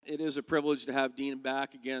It is a privilege to have Dean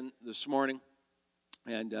back again this morning,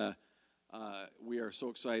 and we are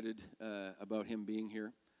so excited about him being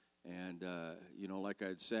here. And like I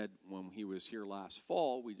had said when he was here last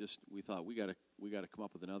fall, we thought we got to come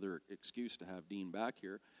up with another excuse to have Dean back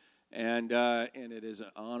here, and it is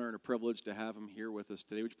an honor and a privilege to have him here with us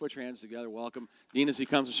today. Would you put your hands together? Welcome Dean as he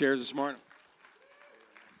comes and shares this morning.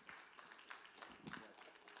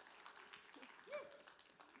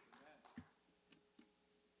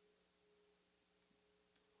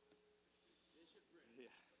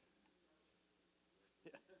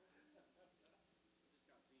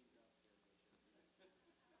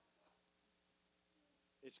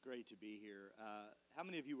 It's great to be here. How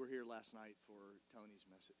many of you were here last night for Tony's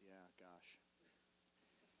message? Yeah, gosh.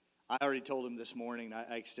 I already told him this morning.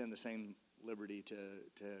 I extend the same liberty to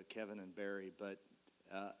Kevin and Barry. But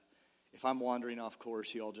if I'm wandering off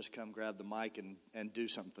course, you all just come grab the mic and do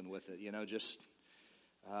something with it. Just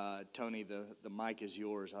Tony, the mic is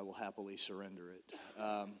yours. I will happily surrender it.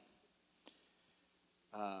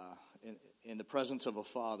 In the presence of a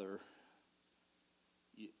father,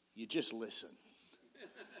 you just listen.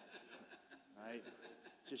 Right?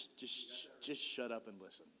 Just shut up and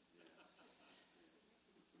listen.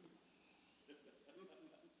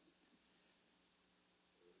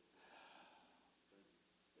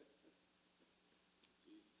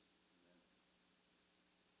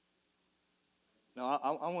 Now,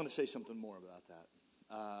 I want to say something more about that.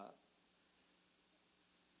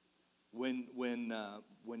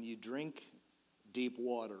 When you drink deep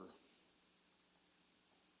water,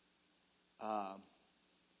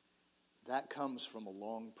 that comes from a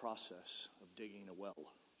long process of digging a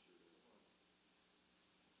well.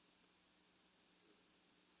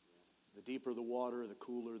 The deeper the water, the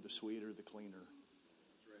cooler, the sweeter, the cleaner.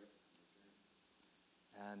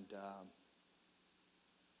 And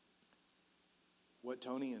what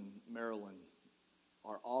Tony and Marilyn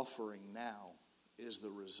are offering now is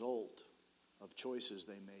the result of choices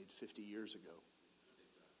they made 50 years ago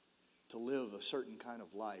to live a certain kind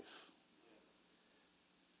of life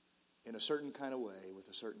in a certain kind of way, with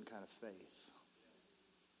a certain kind of faith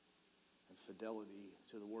and fidelity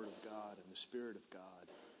to the Word of God and the Spirit of God,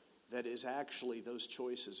 that is actually, those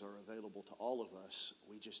choices are available to all of us.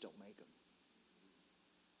 We just don't make them.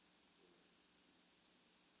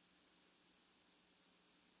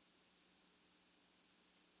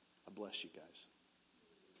 I bless you guys.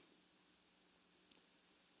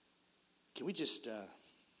 Can we just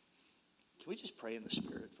pray in the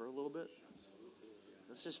Spirit for a little bit?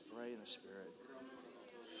 Let's just pray in the Spirit.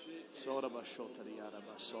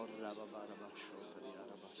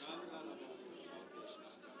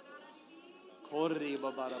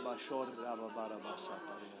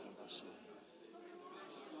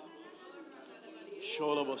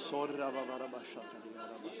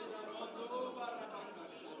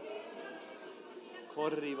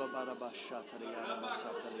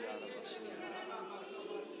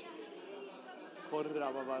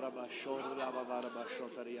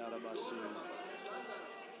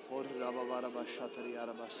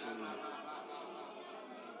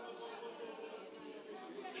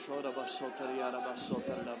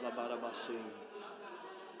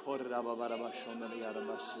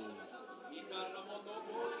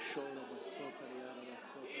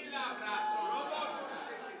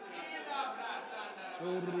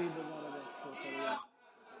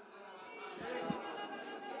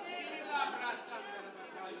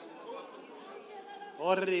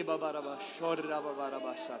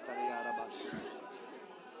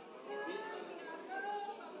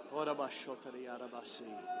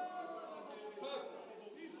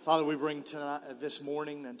 Father, we bring this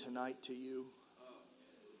morning and tonight to you.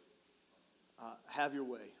 Have your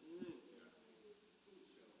way.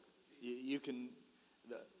 You can.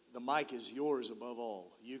 The mic is yours above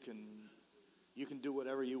all. You can do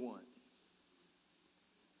whatever you want.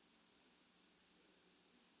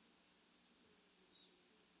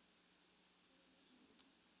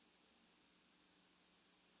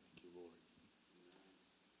 Thank you, Lord.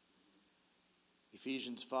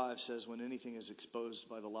 Ephesians 5 says, when anything is exposed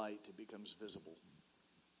by the light, it becomes visible.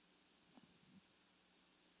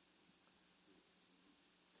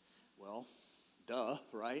 Well, duh,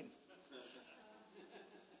 right?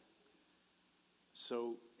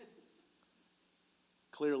 So,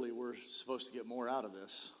 clearly we're supposed to get more out of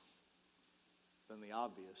this than the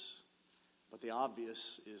obvious. But the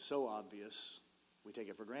obvious is so obvious, we take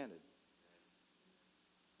it for granted.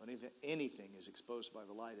 When anything is exposed by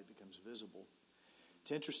the light, it becomes visible.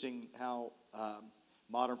 It's interesting how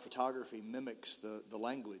modern photography mimics the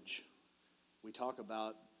language. We talk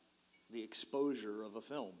about the exposure of a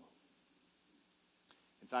film.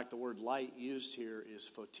 In fact, the word light used here is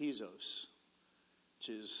photizos, which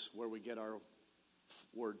is where we get our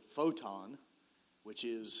word photon, which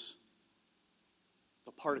is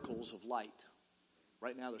the particles of light.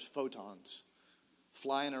 Right now there's photons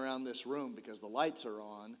flying around this room because the lights are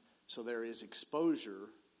on, so there is exposure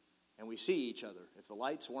and we see each other. If the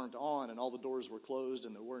lights weren't on and all the doors were closed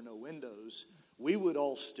and there were no windows, we would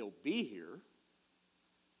all still be here,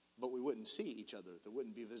 but we wouldn't see each other. There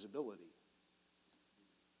wouldn't be visibility.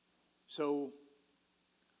 So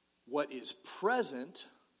what is present,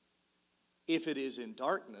 if it is in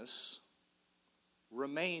darkness,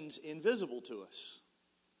 remains invisible to us.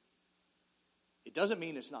 It doesn't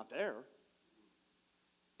mean it's not there.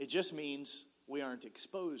 It just means we aren't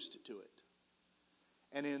exposed to it.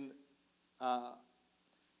 And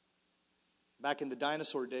back in the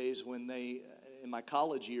dinosaur days, when in my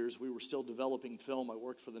college years, we were still developing film. I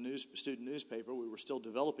worked for the student newspaper. We were still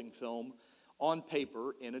developing film on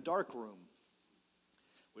paper in a dark room.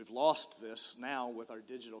 We've lost this now with our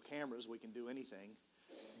digital cameras. We can do anything.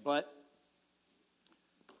 But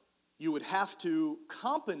you would have to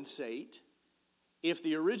compensate if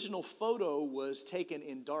the original photo was taken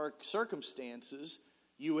in dark circumstances.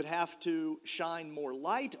 You would have to shine more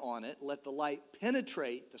light on it, let the light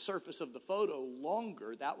penetrate the surface of the photo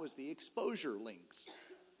longer. That was the exposure length.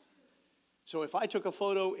 So if I took a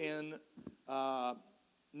photo in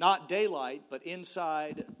not daylight, but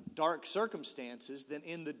inside dark circumstances, then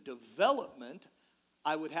in the development,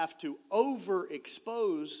 I would have to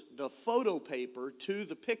overexpose the photo paper to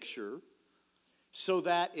the picture so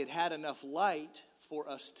that it had enough light for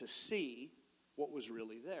us to see what was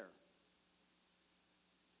really there.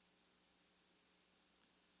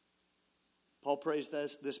 Paul prays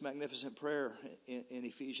this magnificent prayer in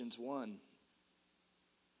Ephesians 1,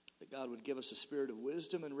 that God would give us a spirit of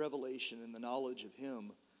wisdom and revelation in the knowledge of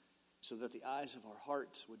Him, so that the eyes of our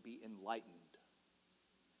hearts would be enlightened.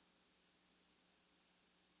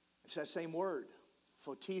 It's that same word,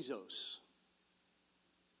 photizos,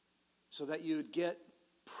 so that you'd get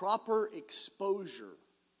proper exposure.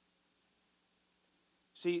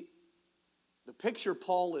 See, the picture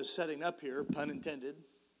Paul is setting up here, pun intended,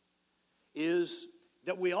 is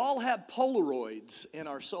that we all have Polaroids in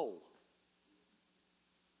our soul.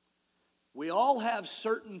 We all have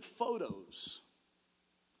certain photos.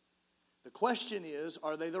 The question is,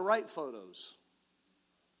 are they the right photos?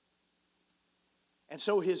 And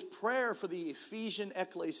so his prayer for the Ephesian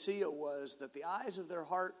ecclesia was that the eyes of their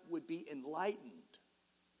heart would be enlightened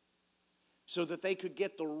so that they could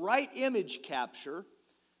get the right image capture,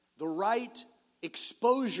 the right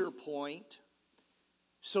exposure point,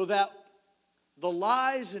 so that the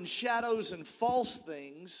lies and shadows and false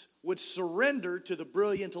things would surrender to the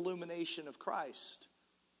brilliant illumination of Christ.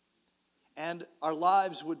 And our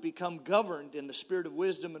lives would become governed in the spirit of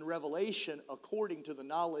wisdom and revelation according to the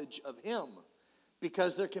knowledge of Him.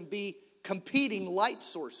 Because there can be competing light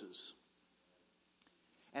sources.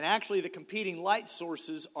 And actually the competing light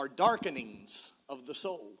sources are darkenings of the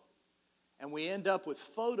soul. And we end up with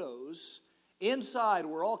photos. Inside,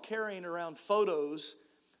 we're all carrying around photos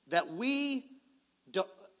that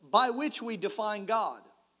by which we define God.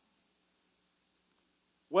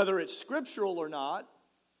 Whether it's scriptural or not,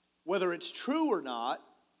 whether it's true or not,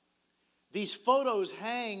 these photos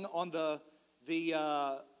hang on the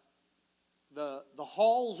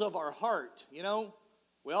halls of our heart. You know,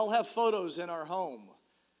 we all have photos in our home.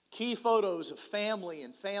 Key photos of family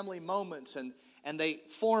and family moments, and they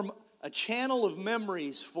form a channel of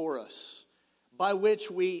memories for us by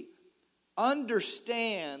which we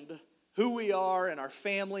understand who we are and our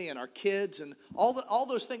family and our kids and all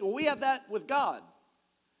those things. Well, we have that with God.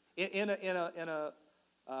 In a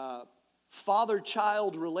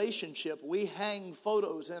father-child relationship, we hang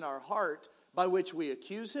photos in our heart by which we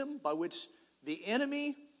accuse Him, by which the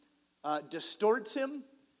enemy distorts Him,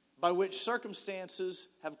 by which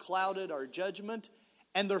circumstances have clouded our judgment.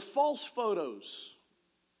 And they're false photos.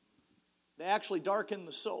 They actually darken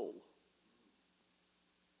the soul.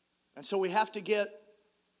 And so we have to get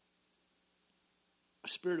a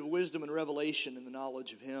spirit of wisdom and revelation in the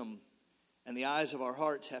knowledge of Him. And the eyes of our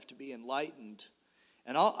hearts have to be enlightened.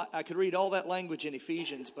 And I could read all that language in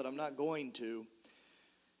Ephesians, but I'm not going to,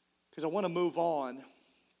 because I want to move on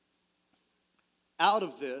out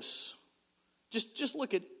of this. Just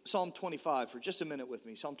look at Psalm 25 for just a minute with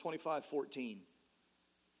me. Psalm 25:14.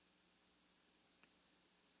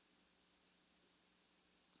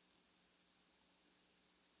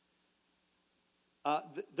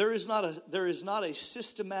 There is not a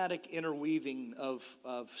systematic interweaving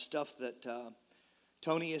of stuff that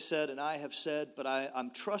Tony has said and I have said, but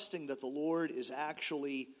I'm trusting that the Lord is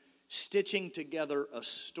actually stitching together a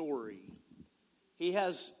story. He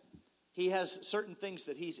has certain things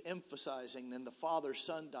that he's emphasizing in the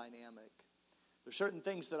father-son dynamic. There's certain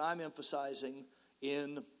things that I'm emphasizing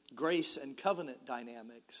in grace and covenant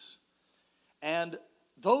dynamics. And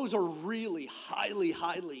those are really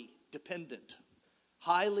highly dependent,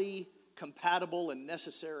 highly compatible and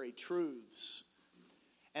necessary truths.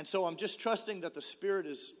 And so I'm just trusting that the Spirit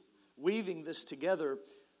is weaving this together.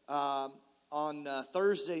 On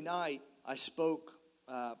Thursday night, I spoke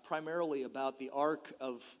primarily about the Ark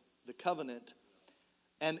of the Covenant.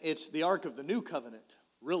 And it's the Ark of the New Covenant,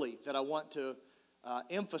 really, that I want to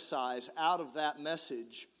emphasize out of that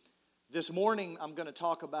message. This morning, I'm going to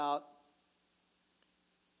talk about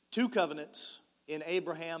two covenants in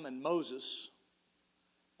Abraham and Moses.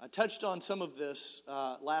 I touched on some of this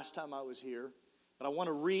last time I was here, but I want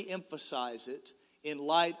to re-emphasize it in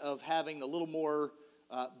light of having a little more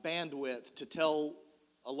bandwidth to tell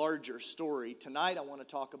a larger story. Tonight I want to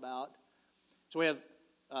talk about, so we have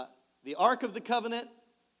the Ark of the Covenant,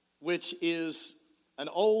 which is an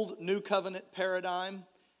old New Covenant paradigm.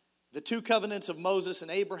 The two covenants of Moses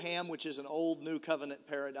and Abraham, which is an old New Covenant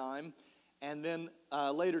paradigm. And then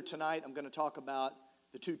later tonight I'm going to talk about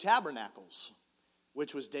the two tabernacles,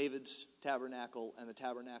 which was David's tabernacle and the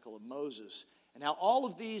tabernacle of Moses. And how all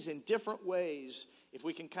of these in different ways, if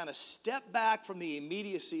we can kind of step back from the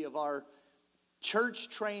immediacy of our church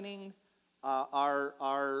training, our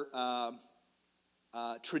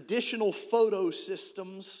traditional photo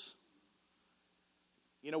systems,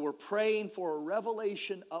 we're praying for a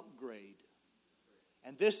revelation upgrade.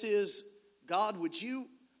 And this is, God, would you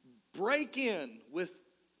break in with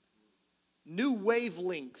new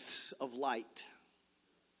wavelengths of light?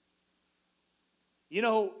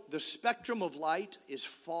 The spectrum of light is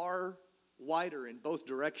far wider in both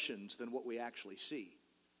directions than what we actually see.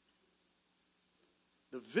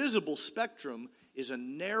 The visible spectrum is a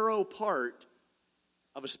narrow part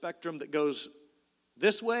of a spectrum that goes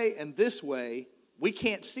this way and this way. We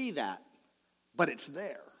can't see that, but it's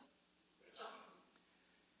there.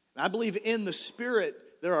 And I believe in the Spirit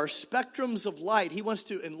there are spectrums of light. He wants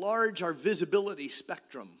to enlarge our visibility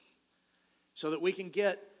spectrum so that we can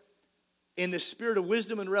get in the spirit of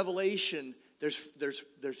wisdom and revelation.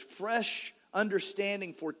 There's fresh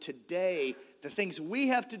understanding for today. The things we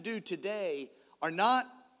have to do today are not,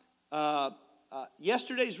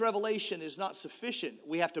 yesterday's revelation is not sufficient.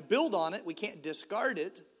 We have to build on it. We can't discard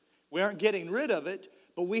it. We aren't getting rid of it,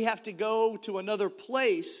 but we have to go to another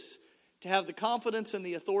place to have the confidence and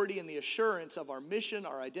the authority and the assurance of our mission,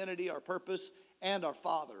 our identity, our purpose, and our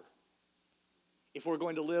Father, if we're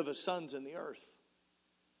going to live as sons in the earth.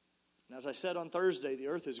 And as I said on Thursday, the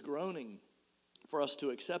earth is groaning for us to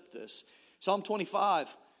accept this. Psalm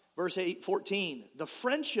 25, verse 14, the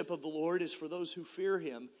friendship of the Lord is for those who fear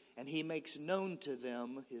him, and he makes known to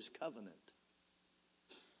them his covenant.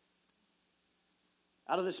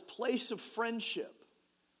 Out of this place of friendship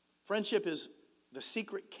is the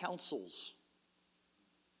secret counsels.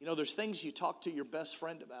 There's things you talk to your best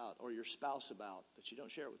friend about or your spouse about that you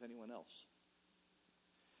don't share with anyone else.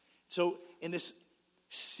 So in this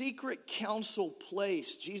secret counsel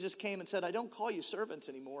place, Jesus came and said, I don't call you servants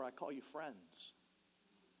anymore, I call you friends.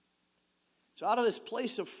 So out of this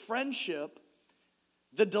place of friendship,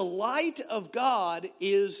 the delight of God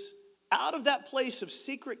is out of that place of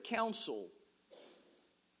secret counsel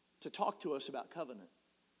to talk to us about covenant,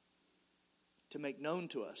 to make known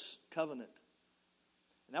to us covenant.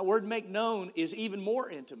 And that word make known is even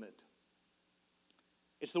more intimate.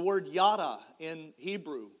 It's the word yada in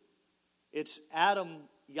Hebrew. It's Adam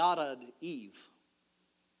yadad Eve.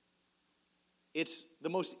 It's the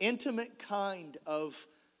most intimate kind of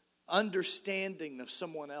understanding of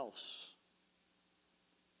someone else.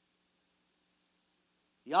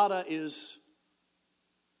 Yada is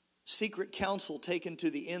secret counsel taken to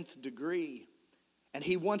the nth degree. And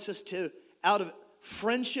he wants us to, out of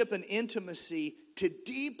friendship and intimacy, to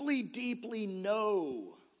deeply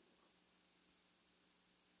know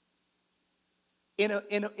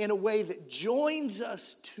in a way that joins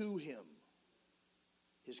us to him,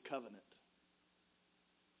 his covenant.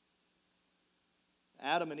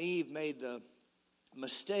 Adam and Eve made the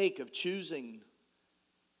mistake of choosing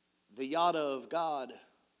the yada of God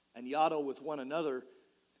and yada with one another.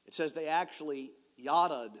 It says they actually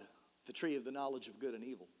yada'd the tree of the knowledge of good and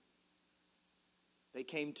evil. They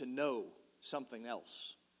came to know something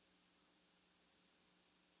else.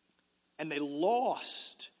 And they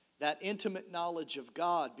lost that intimate knowledge of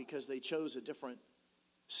God because they chose a different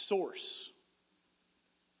source.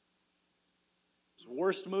 It was the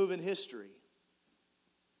worst move in history.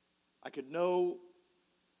 I could know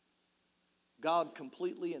God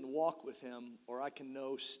completely and walk with him, or I can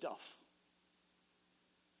know stuff.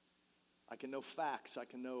 I can know facts, I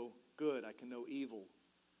can know good, I can know evil.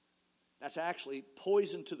 That's actually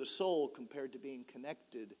poison to the soul compared to being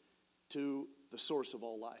connected to the source of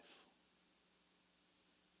all life.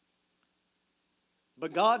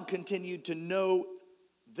 But God continued to know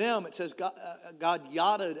them. It says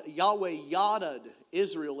Yahweh yadded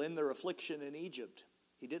Israel in their affliction in Egypt.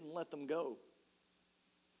 He didn't let them go.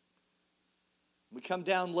 We come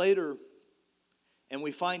down later and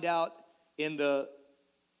we find out in the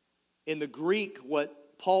Greek what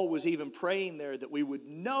Paul was even praying there, that we would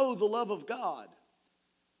know the love of God.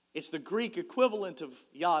 It's the Greek equivalent of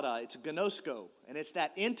yada. It's gnosko. And it's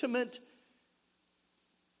that intimate.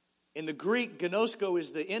 In the Greek, gnosko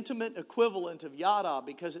is the intimate equivalent of yada,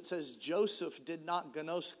 because it says Joseph did not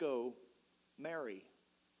gnosko Mary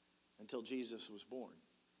until Jesus was born.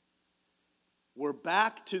 We're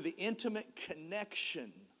back to the intimate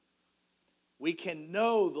connection. We can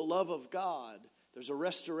know the love of God. There's a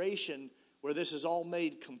restoration where this is all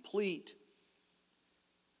made complete.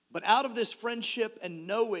 But out of this friendship and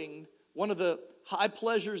knowing, one of the high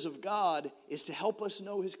pleasures of God is to help us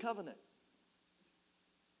know his covenant.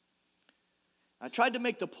 I tried to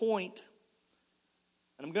make the point,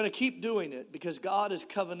 and I'm going to keep doing it, because God is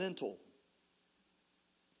covenantal.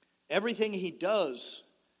 Everything he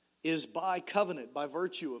does is by covenant, by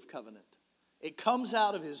virtue of covenant. It comes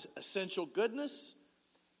out of his essential goodness.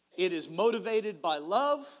 It is motivated by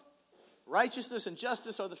love. Righteousness and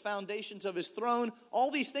justice are the foundations of his throne.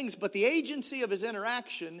 All these things, but the agency of his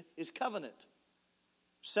interaction is covenant.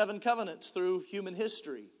 7 covenants through human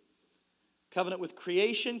history. Covenant with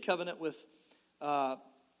creation, covenant with Noah,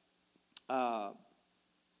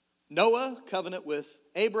 covenant with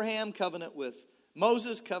Abraham, covenant with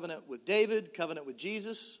Moses, covenant with David, covenant with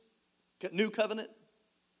Jesus, new covenant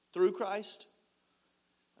through Christ.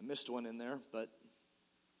 I missed one in there, but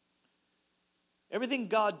everything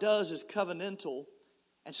God does is covenantal.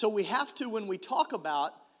 And so we have to, when we talk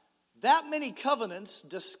about that many covenants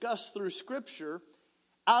discussed through Scripture,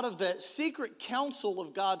 out of the secret counsel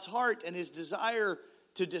of God's heart and his desire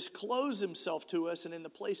to disclose himself to us, and in the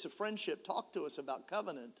place of friendship talk to us about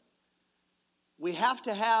covenant, we have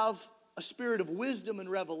to have a spirit of wisdom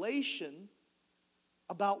and revelation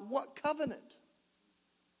about what covenant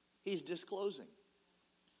he's disclosing.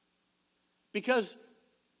 Because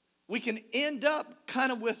we can end up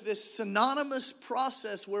kind of with this synonymous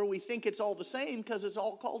process where we think it's all the same because it's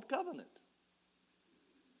all called covenant.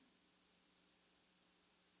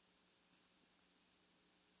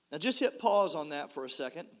 Now just hit pause on that for a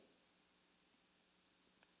second.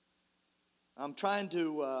 I'm trying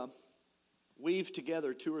to weave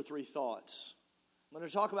together 2 or 3 thoughts. I'm going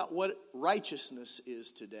to talk about what righteousness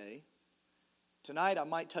is today. Tonight I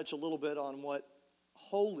might touch a little bit on what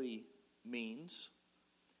holy means.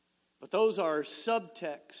 But those are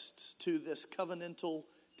subtexts to this covenantal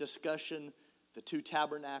discussion, the 2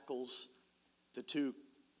 tabernacles, the two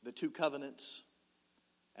covenants.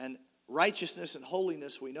 And righteousness and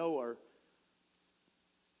holiness, we know, are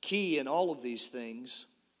key in all of these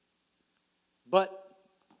things. But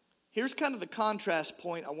here's kind of the contrast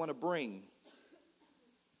point I want to bring.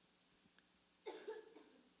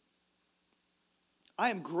 I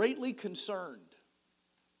am greatly concerned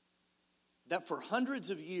that for hundreds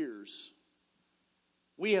of years,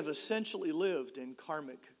 we have essentially lived in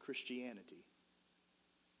karmic Christianity.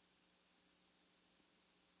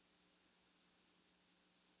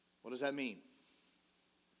 What does that mean?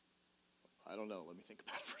 I don't know. Let me think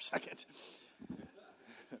about it for a second.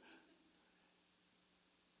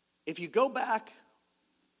 If you go back,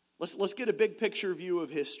 let's get a big picture view of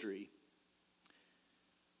history.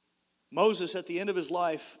 Moses, at the end of his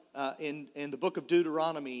life, in the book of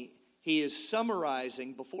Deuteronomy, he is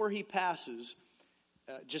summarizing, before he passes,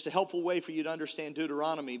 just a helpful way for you to understand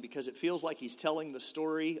Deuteronomy, because it feels like he's telling the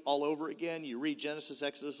story all over again. You read Genesis,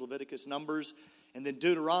 Exodus, Leviticus, Numbers, and then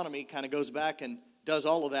Deuteronomy kind of goes back and does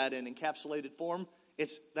all of that in encapsulated form.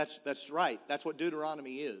 That's right. That's what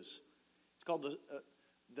Deuteronomy is. It's called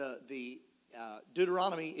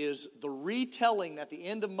Deuteronomy is the retelling at the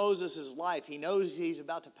end of Moses' life. He knows he's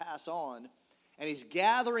about to pass on, and he's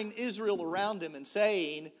gathering Israel around him and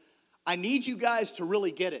saying, I need you guys to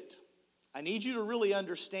really get it. I need you to really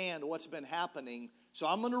understand what's been happening, so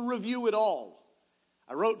I'm going to review it all.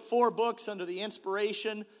 I wrote 4 books under the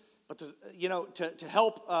inspiration, but to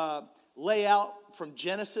help lay out from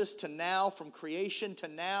Genesis to now, from creation to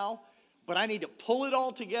now, but I need to pull it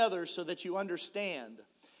all together so that you understand.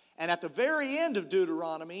 And at the very end of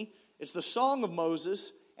Deuteronomy, it's the Song of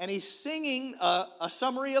Moses, and he's singing a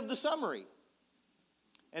summary of the summary.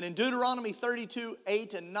 And in Deuteronomy 32,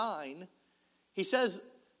 8 and 9, he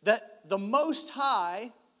says that the Most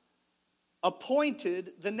High appointed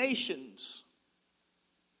the nations.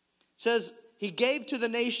 It says he gave to the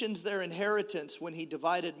nations their inheritance when he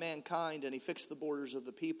divided mankind and he fixed the borders of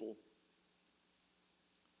the people.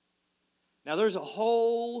 Now there's a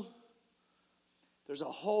whole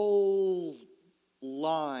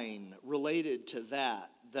line related to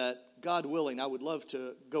that God willing, I would love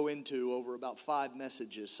to go into over about 5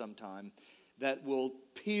 messages sometime that will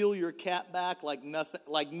peel your cap back like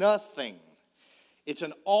nothing. It's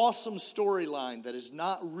an awesome storyline that is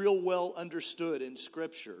not real well understood in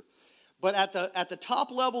Scripture. But at the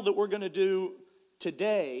top level that we're going to do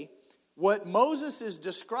today, what Moses is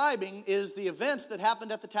describing is the events that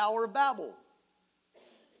happened at the Tower of Babel.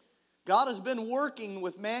 God has been working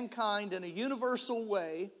with mankind in a universal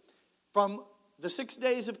way from the 6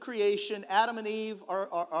 days of creation. Adam and Eve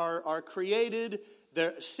are created.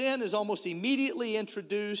 Their sin is almost immediately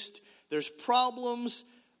introduced. There's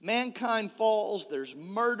problems. Mankind falls. There's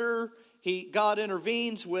murder. God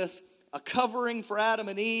intervenes with a covering for Adam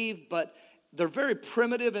and Eve, but they're very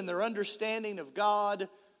primitive in their understanding of God.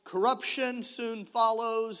 Corruption soon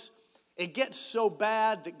follows. It gets so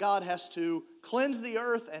bad that God has to cleanse the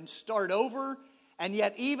earth and start over. And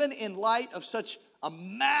yet, even in light of such a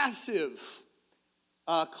massive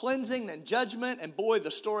cleansing and judgment, and boy, the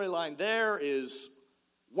storyline there is,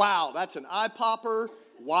 wow, that's an eye popper.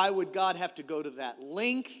 Why would God have to go to that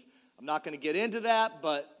length? I'm not going to get into that,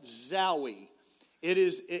 but zowie.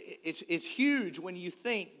 It's huge when you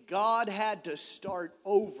think God had to start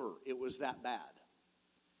over. It was that bad.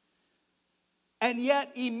 And yet,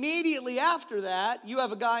 immediately after that, you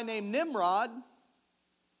have a guy named Nimrod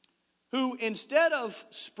who, instead of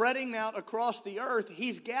spreading out across the earth,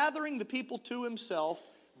 he's gathering the people to himself,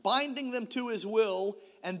 binding them to his will,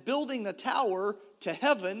 and building a tower to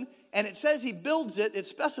heaven. And it says he builds it, it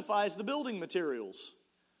specifies the building materials.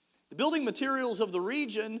 The building materials of the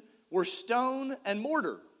region were stone and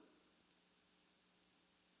mortar.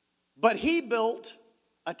 But he built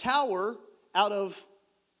a tower out of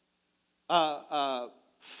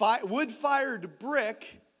wood-fired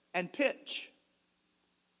brick and pitch.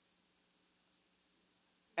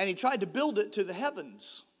 And he tried to build it to the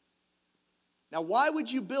heavens. Now, why would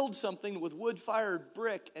you build something with wood-fired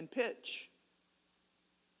brick and pitch?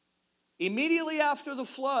 Immediately after the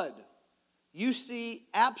flood, you see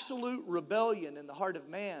absolute rebellion in the heart of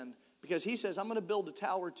man, because he says, I'm going to build a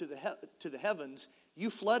tower to the heavens. You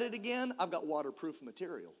flood it again, I've got waterproof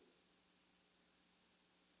material.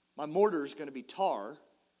 My mortar is going to be tar.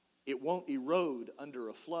 It won't erode under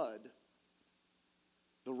a flood.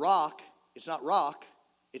 The rock, it's not rock,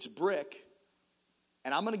 it's brick.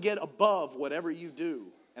 And I'm going to get above whatever you do.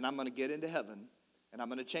 And I'm going to get into heaven. And I'm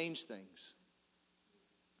going to change things.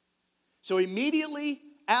 So immediately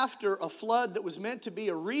after a flood that was meant to be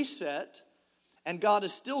a reset, and God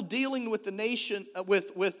is still dealing with the nation,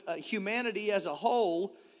 with humanity as a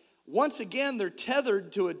whole, once again they're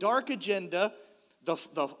tethered to a dark agenda. The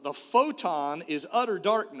photon is utter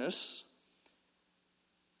darkness.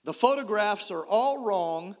 The photographs are all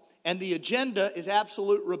wrong, and the agenda is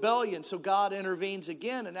absolute rebellion. So God intervenes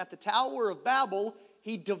again, and at the Tower of Babel,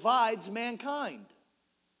 he divides mankind.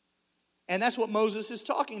 And that's what Moses is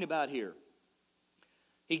talking about here.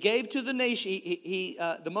 He gave to the nation.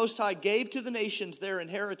 The Most High gave to the nations their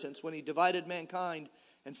inheritance when he divided mankind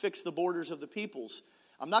and fixed the borders of the peoples.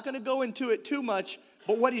 I'm not going to go into it too much,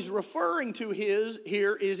 but what he's referring to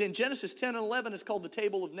here is in Genesis 10 and 11. It's called the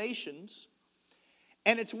Table of Nations.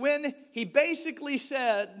 And it's when he basically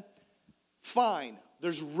said, fine,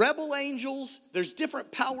 there's rebel angels, there's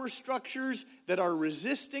different power structures that are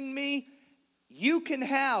resisting me. You can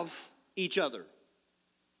have each other.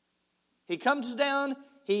 He comes down,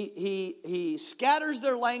 he scatters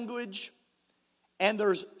their language, and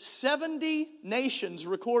there's 70 nations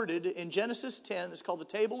recorded in Genesis 10. It's called the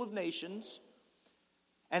Table of Nations.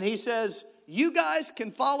 And he says, you guys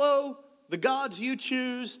can follow the gods you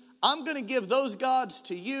choose. I'm going to give those gods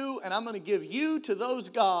to you, and I'm going to give you to those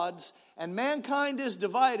gods. And mankind is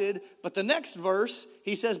divided. But the next verse,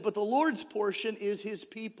 he says, but the Lord's portion is his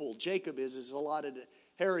people. Jacob is his allotted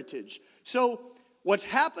heritage. So what's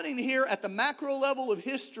happening here at the macro level of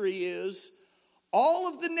history is all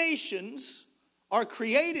of the nations are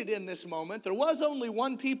created in this moment. There was only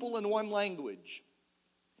one people and one language.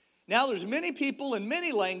 Now there's many people and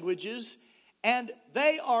many languages, and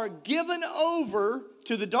they are given over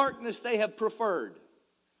to the darkness they have preferred.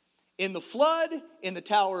 In the flood, in the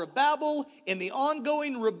Tower of Babel, in the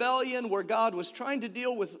ongoing rebellion where God was trying to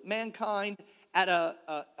deal with mankind, at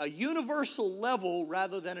a universal level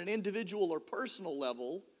rather than an individual or personal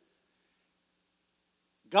level,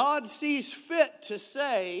 God sees fit to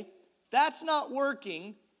say, that's not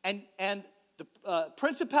working, and the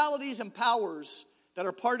principalities and powers that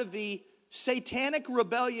are part of the satanic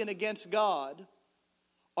rebellion against God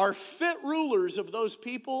are fit rulers of those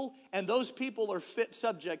people, and those people are fit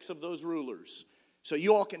subjects of those rulers. So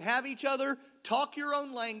you all can have each other, talk your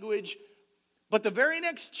own language, but the very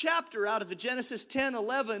next chapter out of the Genesis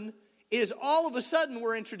 10:11 is all of a sudden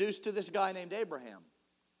we're introduced to this guy named Abraham.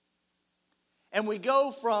 And we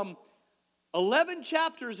go from 11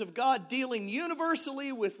 chapters of God dealing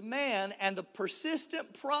universally with man and the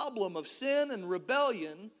persistent problem of sin and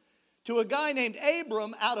rebellion to a guy named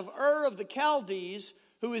Abram out of Ur of the Chaldees,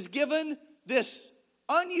 who is given this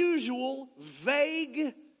unusual,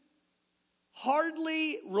 vague,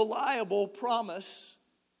 hardly reliable promise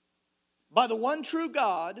by the one true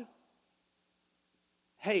God.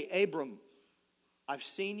 Hey, Abram, I've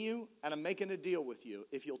seen you and I'm making a deal with you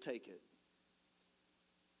if you'll take it.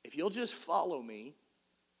 If you'll just follow me,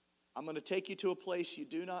 I'm going to take you to a place you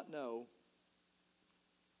do not know,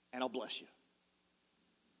 and I'll bless you.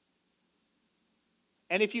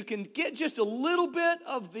 And if you can get just a little bit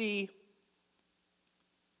of the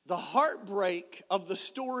heartbreak of the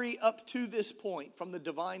story up to this point from the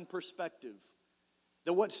divine perspective,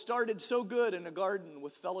 that what started so good in a garden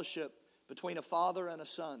with fellowship between a father and a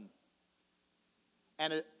son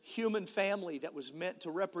and a human family that was meant to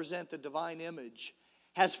represent the divine image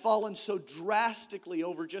has fallen so drastically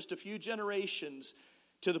over just a few generations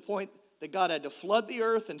to the point that God had to flood the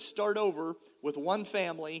earth and start over with one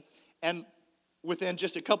family. And within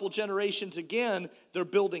just a couple generations again, they're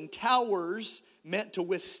building towers meant to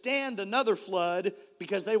withstand another flood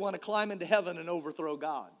because they want to climb into heaven and overthrow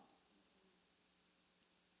God.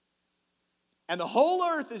 And the whole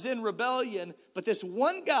earth is in rebellion, but this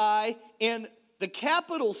one guy in the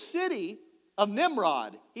capital city of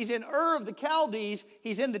Nimrod, he's in Ur of the Chaldees,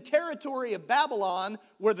 he's in the territory of Babylon,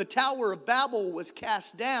 where the Tower of Babel was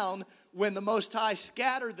cast down when the Most High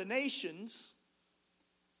scattered the nations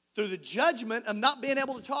through the judgment of not being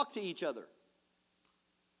able to talk to each other.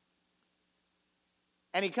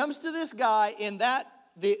 And he comes to this guy in that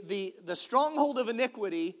the stronghold of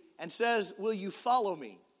iniquity and says, will you follow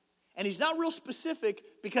me? And he's not real specific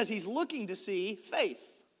because he's looking to see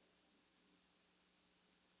faith.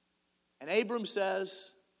 And Abram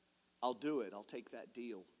says, I'll do it. I'll take that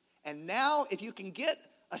deal. And now if you can get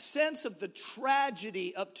a sense of the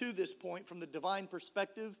tragedy up to this point from the divine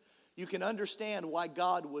perspective, you can understand why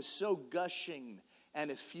God was so gushing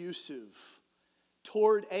and effusive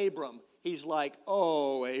toward Abram. He's like,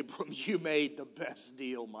 oh, Abram, you made the best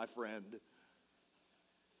deal, my friend.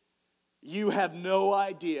 You have no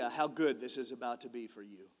idea how good this is about to be for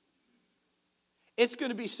you. It's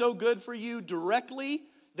going to be so good for you directly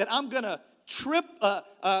that I'm going to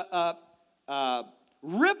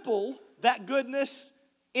ripple that goodness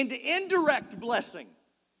into indirect blessing.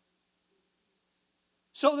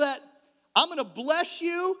 So that I'm going to bless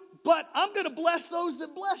you, but I'm going to bless those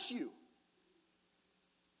that bless you.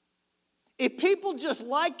 If people just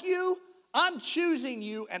like you, I'm choosing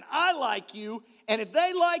you and I like you. And if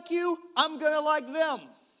they like you, I'm going to like them.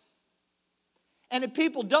 And if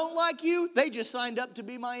people don't like you, they just signed up to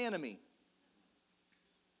be my enemy.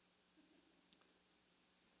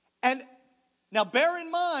 And now bear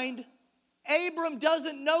in mind, Abram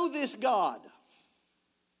doesn't know this God.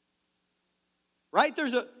 Right?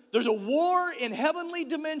 There's a war in heavenly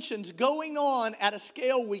dimensions going on at a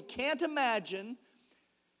scale we can't imagine,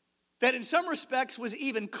 that in some respects was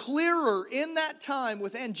even clearer in that time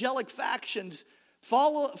with angelic factions,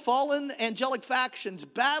 fallen angelic factions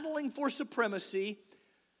battling for supremacy.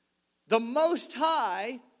 The Most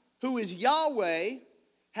High, who is Yahweh,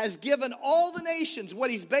 has given all the nations what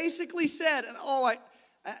he's basically said. And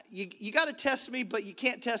you got to test me, but you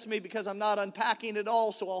can't test me because I'm not unpacking it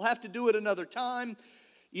all, so I'll have to do it another time.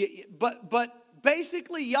 But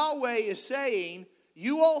basically Yahweh is saying,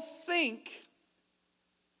 you all think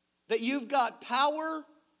that you've got power.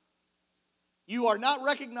 You are not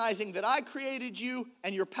recognizing that I created you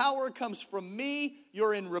and your power comes from me.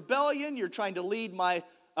 You're in rebellion. You're trying to lead my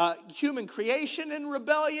human creation in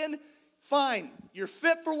rebellion. Fine, you're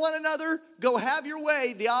fit for one another. Go have your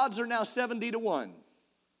way. The odds are now 70-1.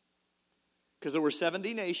 Because there were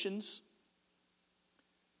 70 nations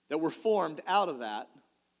that were formed out of that.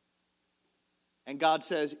 And God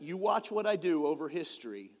says, you watch what I do over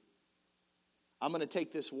history. I'm going to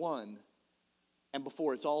take this one, and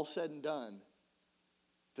before it's all said and done,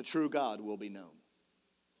 the true God will be known.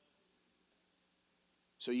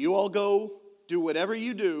 So you all go do whatever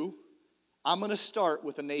you do. I'm going to start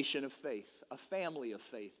with a nation of faith, a family of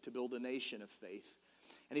faith, to build a nation of faith.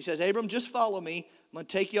 And he says, Abram, just follow me. I'm going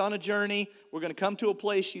to take you on a journey. We're going to come to a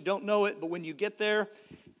place you don't know it, but when you get there,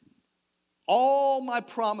 all my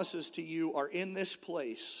promises to you are in this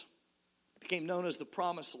place. It became known as the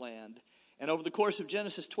Promised Land. And over the course of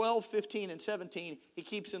Genesis 12, 15, and 17, he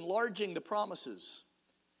keeps enlarging the promises.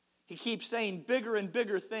 He keeps saying bigger and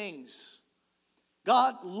bigger things.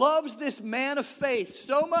 God loves this man of faith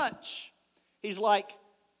so much. He's like,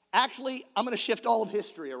 actually, I'm going to shift all of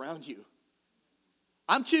history around you.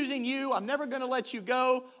 I'm choosing you. I'm never going to let you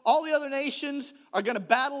go. All the other nations are going to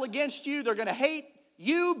battle against you. They're going to hate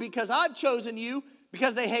you because I've chosen you,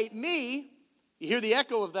 because they hate me. You hear the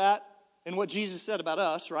echo of that in what Jesus said about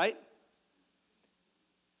us, right?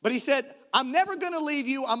 But he said, I'm never going to leave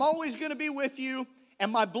you. I'm always going to be with you.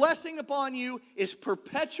 And my blessing upon you is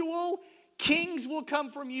perpetual. Kings will come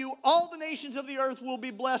from you. All the nations of the earth will be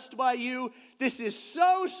blessed by you. This is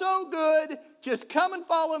so, so good. Just come and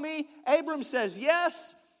follow me. Abram says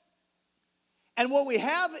yes. And what we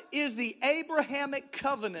have is the Abrahamic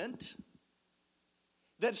covenant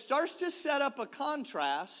that starts to set up a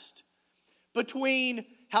contrast between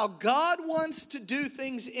how God wants to do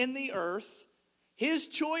things in the earth, his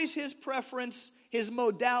choice, his preference, his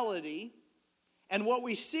modality, and what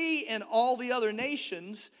we see in all the other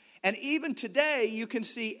nations. And even today, you can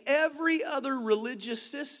see every other religious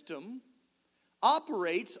system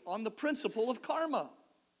operates on the principle of karma.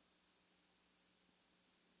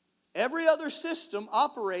 Every other system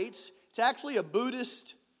operates, it's actually a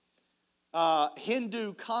Buddhist,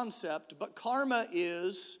 Hindu concept, but karma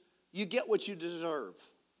is you get what you deserve.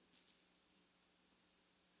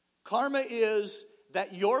 Karma is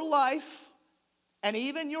that your life and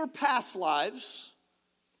even your past lives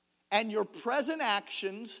and your present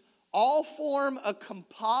actions all form a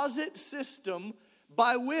composite system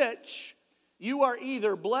by which you are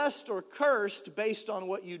either blessed or cursed based on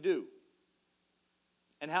what you do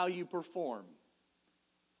and how you perform.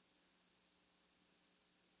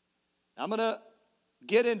 I'm going to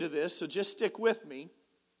get into this, so just stick with me.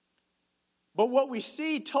 But what we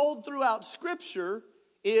see told throughout Scripture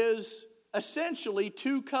is essentially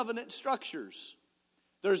two covenant structures.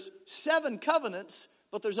 There's 7 covenants,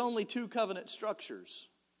 but there's only 2 covenant structures.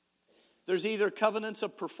 There's either covenants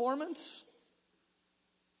of performance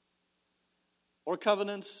or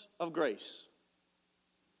covenants of grace.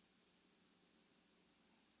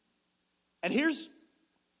 And here's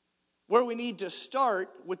where we need to start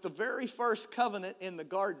with the very first covenant in the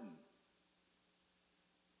garden.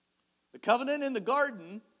 The covenant in the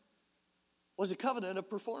garden was a covenant of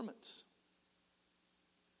performance.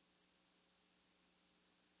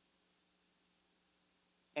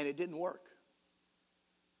 And it didn't work.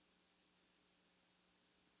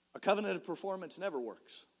 A covenant of performance never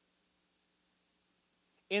works.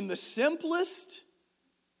 In the simplest,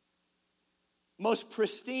 most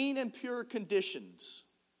pristine and pure conditions,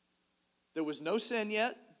 there was no sin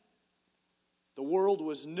yet, the world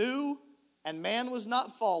was new, and man was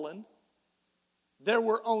not fallen. There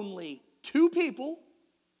were only 2 people,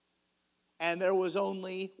 and there was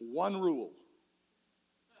only 1 rule.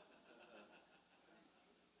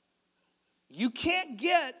 You can't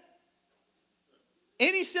get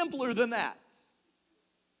any simpler than that.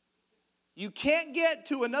 You can't get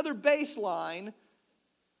to another baseline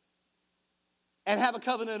and have a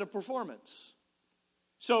covenant of performance.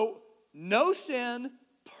 So, no sin,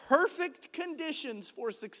 perfect conditions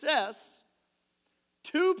for success,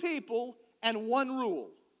 2 people, and 1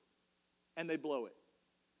 rule. And they blow it.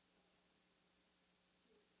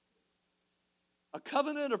 A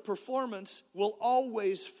covenant of performance will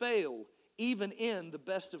always fail, even in the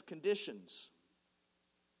best of conditions.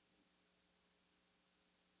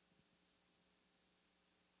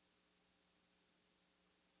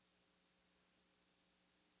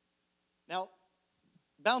 Now,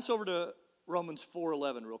 bounce over to Romans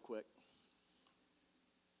 4:11 real quick.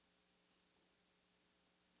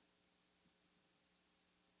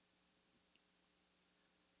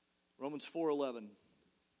 Romans 4:11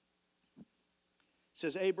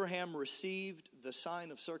 says, Abraham received the sign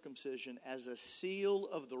of circumcision as a seal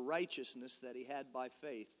of the righteousness that he had by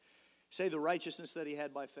faith. Say the righteousness that he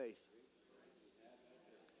had by faith.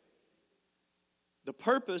 The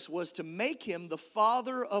purpose was to make him the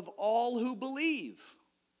father of all who believe,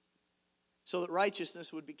 so that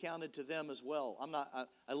righteousness would be counted to them as well.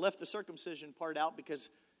 I left the circumcision part out because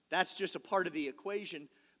that's just a part of the equation,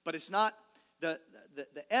 but it's not the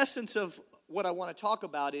essence of what I want to talk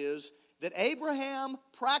about is that Abraham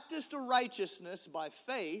practiced a righteousness by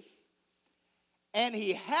faith, and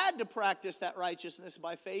he had to practice that righteousness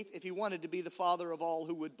by faith if he wanted to be the father of all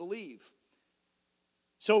who would believe.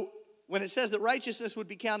 So when it says that righteousness would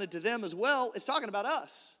be counted to them as well, it's talking about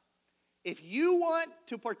us. If you want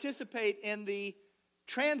to participate in the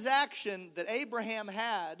transaction that Abraham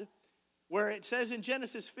had, where it says in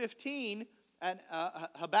Genesis 15, and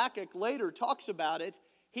Habakkuk later talks about it,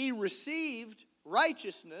 he received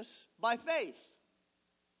righteousness by faith,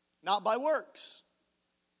 not by works.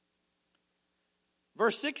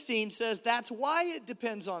 Verse 16 says, that's why it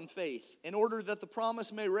depends on faith, in order that the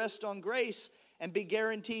promise may rest on grace and be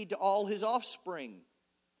guaranteed to all his offspring.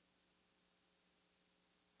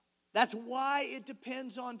 That's why it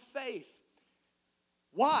depends on faith.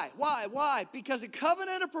 Why? Because a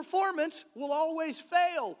covenant of performance will always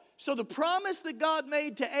fail. So the promise that God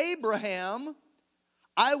made to Abraham,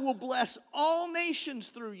 I will bless all nations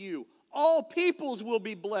through you. All peoples will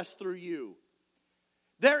be blessed through you.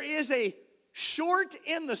 There is a short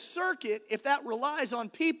in the circuit if that relies on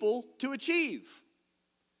people to achieve.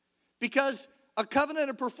 Because a covenant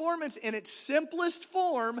of performance in its simplest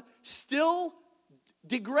form still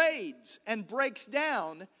degrades and breaks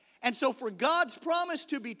down. And so for God's promise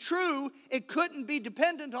to be true, it couldn't be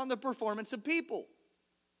dependent on the performance of people.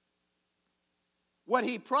 What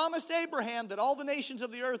he promised Abraham, that all the nations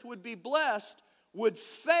of the earth would be blessed, would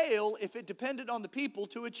fail if it depended on the people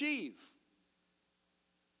to achieve.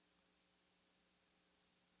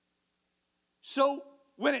 So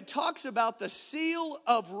when it talks about the seal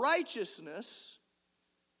of righteousness,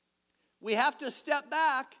 we have to step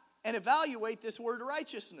back and evaluate this word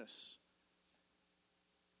righteousness.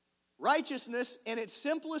 Righteousness in its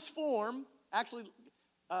simplest form, actually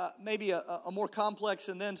maybe a more complex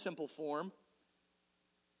and then simple form.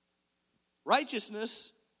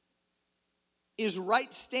 Righteousness is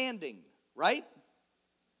right standing, right?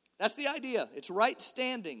 That's the idea. It's right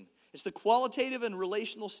standing. It's the qualitative and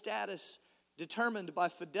relational status determined by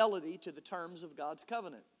fidelity to the terms of God's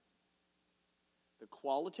covenant. The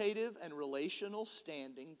qualitative and relational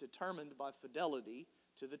standing determined by fidelity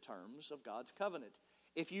to the terms of God's covenant.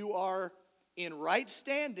 If you are in right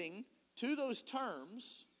standing to those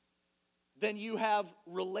terms, then you have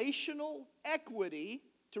relational equity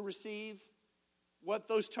to receive what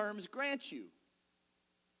those terms grant you.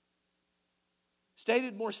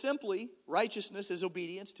 Stated more simply, righteousness is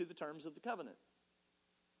obedience to the terms of the covenant.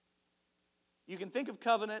 You can think of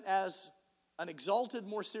covenant as an exalted,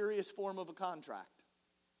 more serious form of a contract.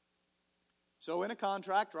 So in a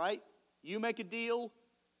contract, right, you make a deal,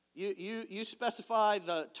 you specify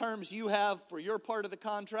the terms you have for your part of the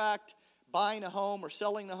contract, buying a home or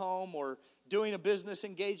selling the home or doing a business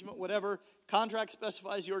engagement, whatever. Contract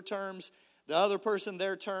specifies your terms, the other person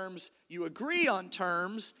their terms. You agree on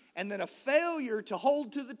terms, and then a failure to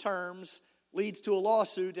hold to the terms leads to a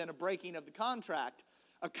lawsuit and a breaking of the contract.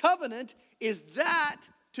 A covenant is that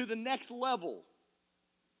to the next level.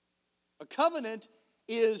 A covenant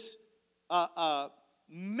is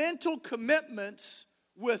mental commitments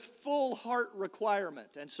with full heart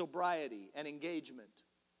requirement and sobriety and engagement.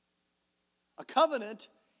 A covenant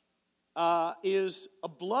is a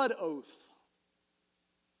blood oath.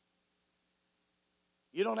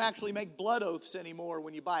 You don't actually make blood oaths anymore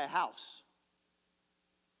when you buy a house.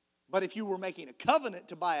 But if you were making a covenant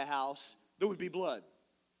to buy a house, there would be blood.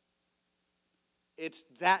 It's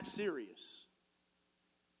that serious.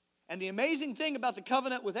 And the amazing thing about the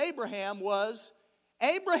covenant with Abraham was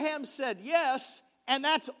Abraham said yes, and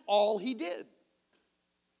that's all he did.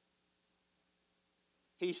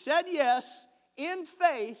 He said yes in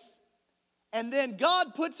faith, and then God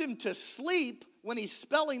puts him to sleep when he's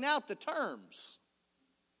spelling out the terms.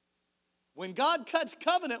 When God cuts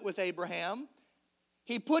covenant with Abraham,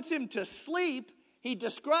 he puts him to sleep. He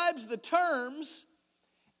describes the terms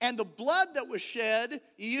and the blood that was shed.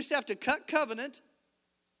 You used to have to cut covenant.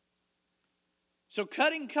 So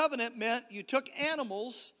cutting covenant meant you took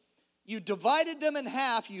animals, you divided them in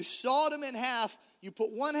half, you sawed them in half, you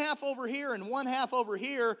put one half over here and one half over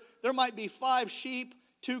here. There might be 5 sheep,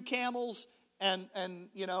 2 camels, and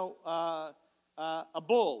a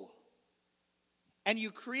bull. And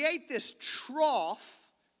you create this trough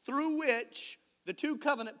through which the 2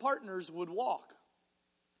 covenant partners would walk.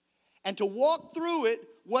 And to walk through it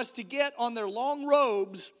was to get on their long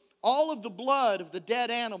robes all of the blood of the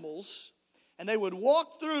dead animals. And they would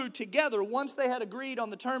walk through together once they had agreed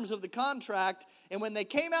on the terms of the contract. And when they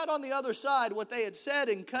came out on the other side, what they had said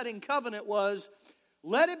in cutting covenant was,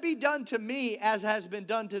 let it be done to me as has been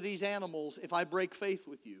done to these animals if I break faith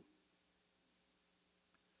with you.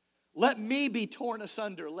 Let me be torn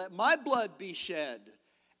asunder. Let my blood be shed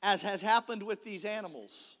as has happened with these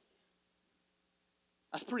animals.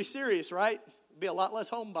 That's pretty serious, right? It'd be a lot less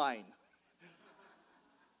home buying.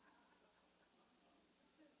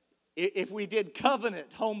 if we did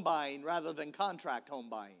covenant home buying rather than contract home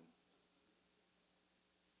buying.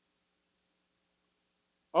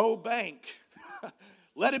 Oh, bank,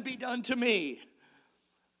 let it be done to me.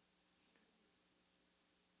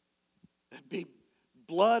 There'd be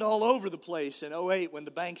blood all over the place in 2008 when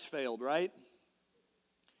the banks failed, right?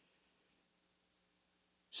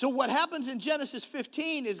 So what happens in Genesis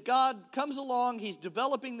 15 is God comes along, he's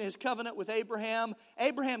developing his covenant with Abraham.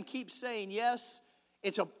 Abraham keeps saying yes.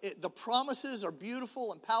 The promises are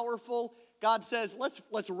beautiful and powerful. God says,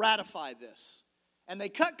 let's ratify this. And they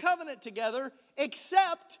cut covenant together,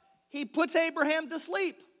 except he puts Abraham to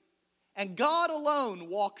sleep. And God alone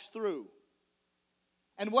walks through.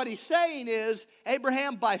 And what he's saying is,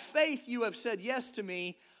 Abraham, by faith you have said yes to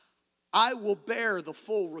me. I will bear the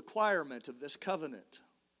full requirement of this covenant.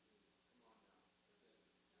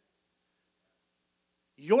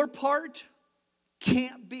 Your part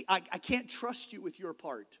can't be, I can't trust you with your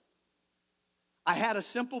part. I had a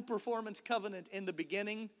simple performance covenant in the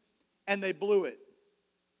beginning, and they blew it.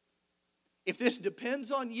 If this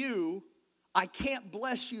depends on you, I can't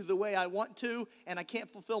bless you the way I want to, and I can't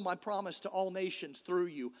fulfill my promise to all nations through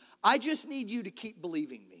you. I just need you to keep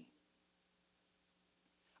believing me.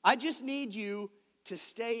 I just need you to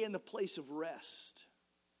stay in the place of rest.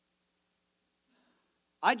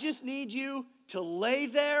 I just need you to lay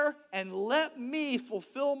there and let me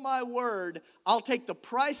fulfill my word. I'll take the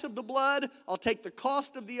price of the blood. I'll take the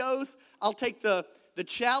cost of the oath. I'll take the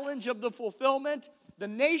challenge of the fulfillment. The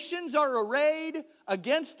nations are arrayed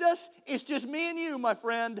against us. It's just me and you, my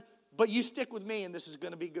friend. But you stick with me and this is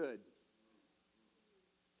going to be good.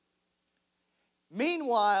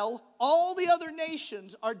 Meanwhile, all the other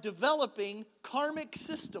nations are developing karmic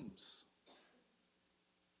systems.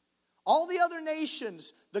 All the other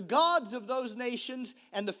nations, the gods of those nations,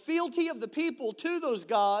 and the fealty of the people to those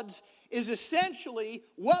gods is essentially,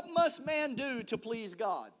 what must man do to please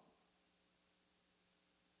God?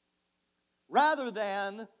 Rather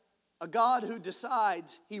than a God who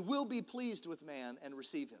decides he will be pleased with man and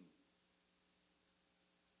receive him.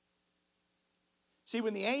 See,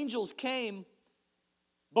 when the angels came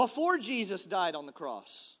before Jesus died on the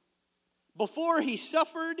cross, before he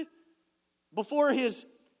suffered, before his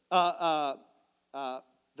the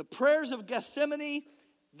prayers of Gethsemane,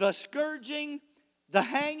 the scourging, the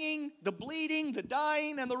hanging, the bleeding, the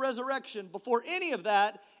dying, and the resurrection, before any of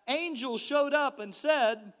that, angels showed up and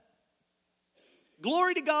said,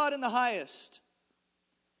 glory to God in the highest,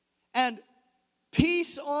 and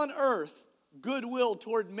peace on earth, goodwill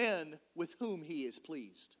toward men with whom he is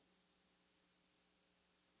pleased.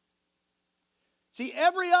 See,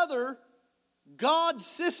 every other God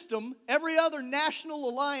system, every other national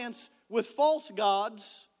alliance with false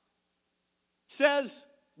gods says,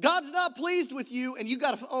 God's not pleased with you, and you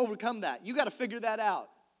got to overcome that. You got to figure that out.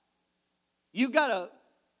 You got to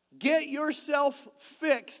get yourself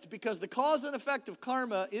fixed, because the cause and effect of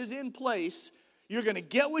karma is in place. You're going to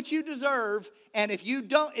get what you deserve, and if you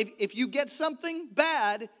don't, if you get something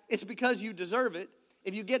bad, it's because you deserve it.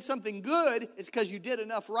 If you get something good, it's because you did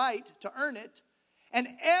enough right to earn it. And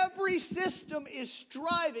every system is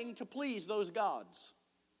striving to please those gods.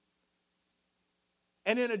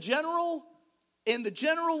 And in the general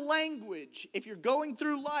language, if you're going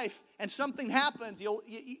through life and something happens,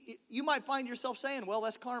 you might find yourself saying, well,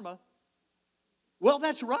 that's karma. Well,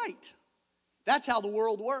 that's right. That's how the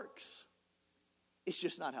world works. It's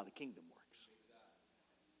just not how the kingdom works.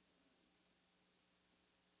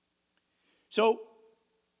 So,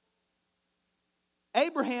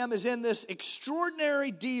 Abraham is in this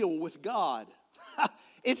extraordinary deal with God.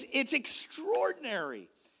 It's extraordinary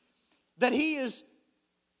that he is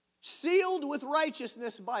sealed with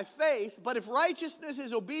righteousness by faith, but if righteousness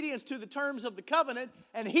is obedience to the terms of the covenant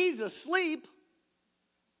and he's asleep,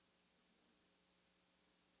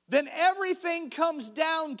 then everything comes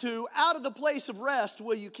down to, out of the place of rest,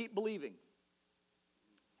 will you keep believing?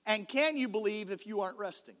 And can you believe if you aren't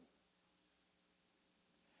resting?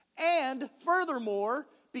 And furthermore,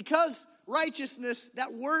 because righteousness,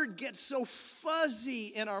 that word gets so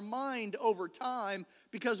fuzzy in our mind over time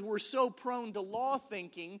because we're so prone to law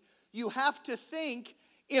thinking, you have to think,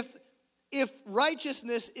 if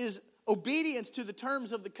righteousness is obedience to the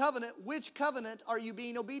terms of the covenant, which covenant are you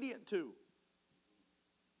being obedient to?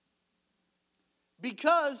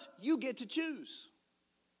 Because you get to choose.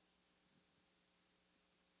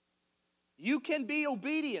 You can be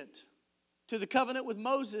obedient to the covenant with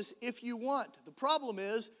Moses if you want. The problem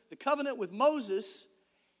is, the covenant with Moses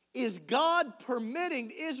is God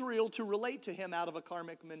permitting Israel to relate to him out of a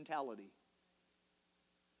karmic mentality.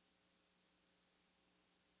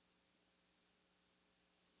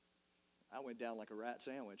 I went down like a rat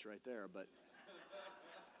sandwich right there, but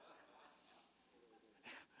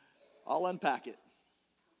I'll unpack it.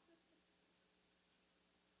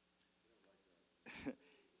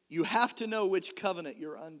 You have to know which covenant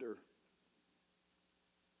you're under.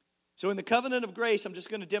 So in the covenant of grace, I'm just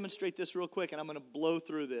going to demonstrate this real quick, and I'm going to blow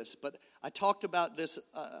through this. But I talked about this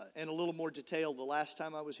in a little more detail the last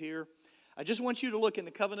time I was here. I just want you to look in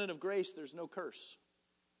the covenant of grace, there's no curse.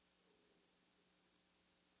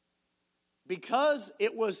 Because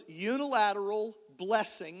it was unilateral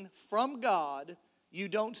blessing from God, you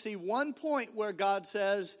don't see one point where God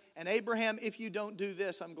says, and Abraham, if you don't do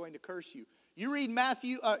this, I'm going to curse you. You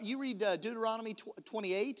read Deuteronomy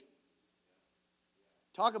 28.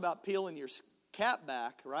 Talk about peeling your cap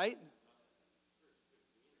back, right?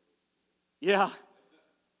 Yeah.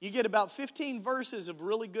 You get about 15 verses of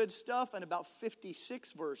really good stuff and about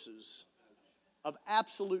 56 verses of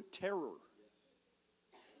absolute terror.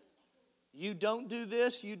 You don't do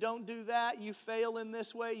this, you don't do that, you fail in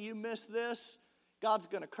this way, you miss this. God's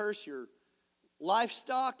going to curse your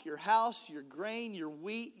livestock, your house, your grain, your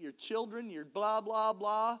wheat, your children, your blah, blah,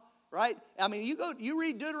 blah, right? I mean, you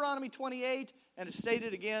read Deuteronomy 28, and it's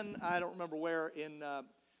stated again, I don't remember where, in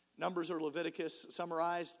Numbers or Leviticus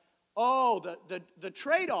summarized. Oh, the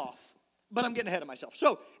trade-off. But I'm getting ahead of myself.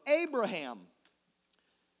 So, Abraham,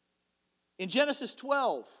 in Genesis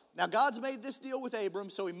 12, now God's made this deal with Abram,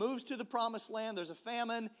 so he moves to the promised land. There's a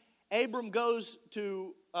famine. Abram goes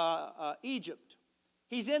to Egypt.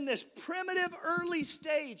 He's in this primitive early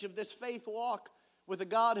stage of this faith walk with a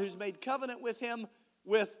God who's made covenant with him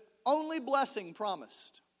with only blessing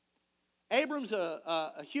promised. Abram's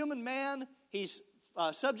a human man. He's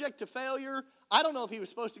subject to failure. I don't know if he was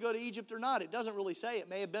supposed to go to Egypt or not. It doesn't really say. It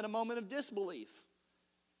may have been a moment of disbelief.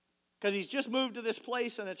 Because he's just moved to this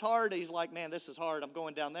place and it's hard. He's like, man, this is hard. I'm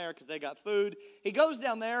going down there because they got food. He goes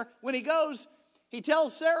down there. When he goes, he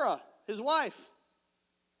tells Sarah, his wife,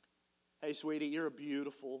 hey, sweetie, you're a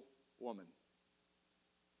beautiful woman.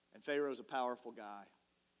 And Pharaoh's a powerful guy.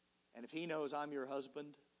 And if he knows I'm your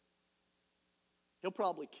husband, he'll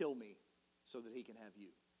probably kill me so that he can have you.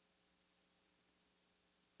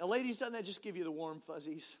 Now, ladies, doesn't that just give you the warm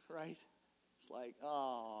fuzzies, right? It's like,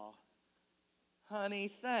 oh, honey,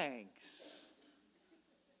 thanks.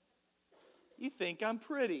 You think I'm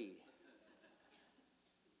pretty.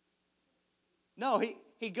 No,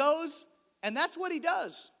 he goes, and that's what he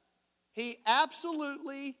does. He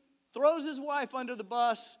absolutely throws his wife under the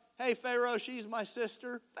bus. Hey, Pharaoh, she's my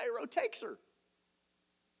sister. Pharaoh takes her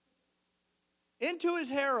into his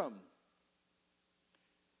harem.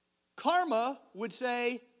 Karma would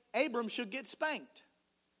say Abram should get spanked.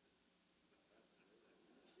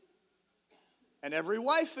 And every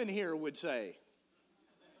wife in here would say.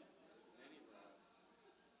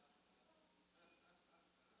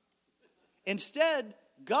 Instead,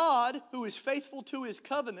 God, who is faithful to his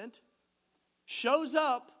covenant, shows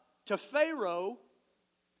up to Pharaoh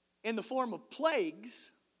in the form of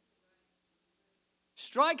plagues,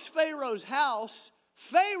 strikes Pharaoh's house.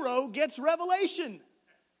 Pharaoh gets revelation.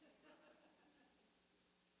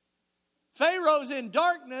 Pharaoh's in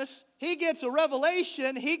darkness. He gets a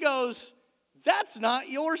revelation. He goes, that's not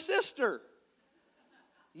your sister.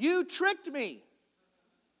 You tricked me.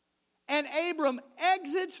 And Abram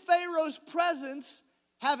exits Pharaoh's presence,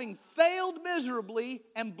 having failed miserably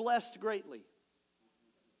and blessed greatly.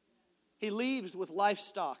 He leaves with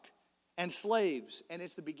livestock and slaves, and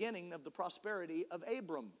it's the beginning of the prosperity of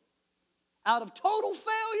Abram. Out of total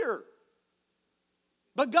failure.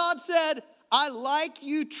 But God said, I like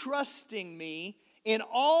you trusting me in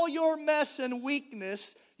all your mess and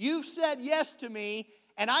weakness. You've said yes to me,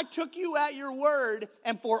 and I took you at your word,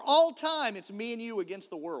 and for all time, it's me and you against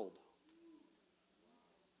the world.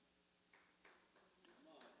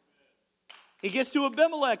 He gets to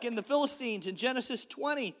Abimelech in the Philistines in Genesis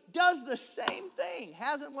 20. Does the same thing.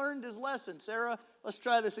 Hasn't learned his lesson. Sarah, let's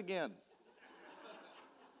try this again.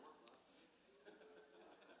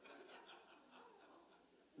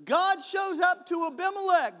 God shows up to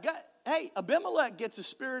Abimelech. Hey, Abimelech gets a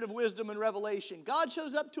spirit of wisdom and revelation. God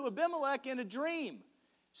shows up to Abimelech in a dream.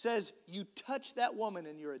 Says, you touch that woman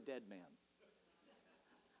and you're a dead man.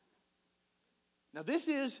 Now this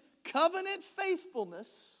is covenant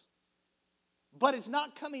faithfulness. But it's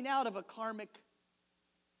not coming out of a karmic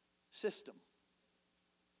system.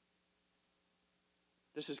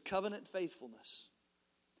 This is covenant faithfulness.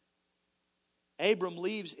 Abram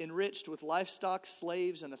leaves enriched with livestock,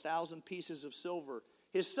 slaves, and 1,000 pieces of silver.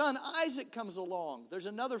 His son Isaac comes along. There's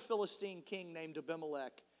another Philistine king named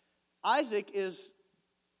Abimelech. Isaac is,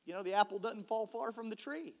 the apple doesn't fall far from the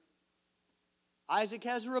tree. Isaac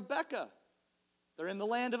has Rebekah. They're in the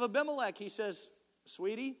land of Abimelech. He says,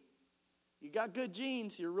 sweetie, you got good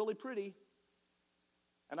genes. You're really pretty.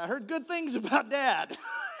 And I heard good things about Dad.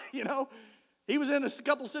 You know, he was in a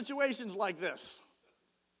couple situations like this.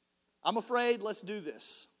 I'm afraid, let's do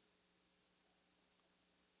this.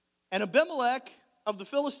 And Abimelech of the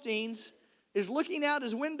Philistines is looking out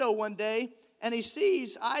his window one day, and he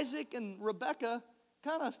sees Isaac and Rebekah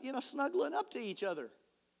kind of, snuggling up to each other.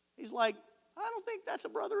 He's like, I don't think that's a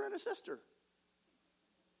brother and a sister.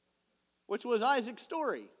 Which was Isaac's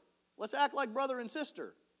story. Let's act like brother and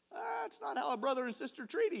sister. That's not how a brother and sister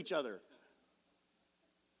treat each other.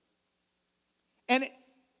 And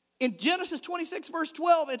in Genesis 26, verse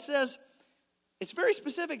 12, it says, it's very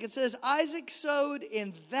specific. It says, Isaac sowed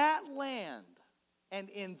in that land and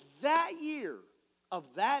in that year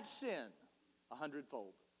of that sin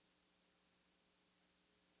 100-fold.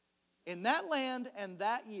 In that land and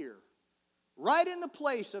that year, right in the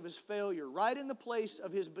place of his failure, right in the place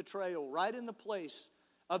of his betrayal, right in the place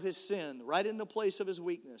of his sin, right in the place of his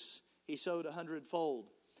weakness, he sowed 100-fold.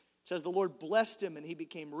 It says the Lord blessed him and he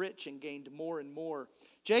became rich and gained more and more.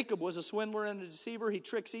 Jacob was a swindler and a deceiver. He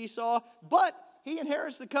tricks Esau, but he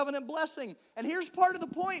inherits the covenant blessing. And here's part of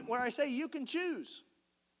the point where I say you can choose.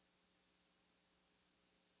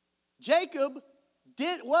 Jacob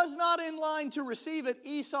was not in line to receive it.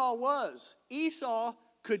 Esau was. Esau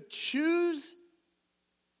could choose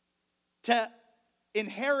to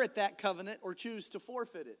inherit that covenant or choose to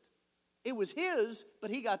forfeit it. It was his,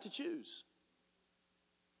 but he got to choose.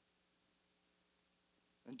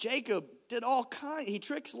 And Jacob did all kinds. He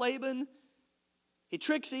tricks Laban. He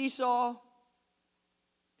tricks Esau.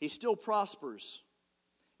 He still prospers.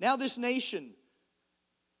 Now this nation,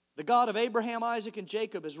 the God of Abraham, Isaac, and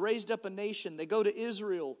Jacob, has raised up a nation. They go to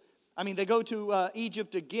Israel. They go to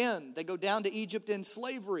Egypt again. They go down to Egypt in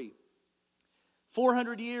slavery.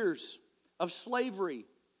 400 years of slavery.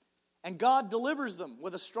 And God delivers them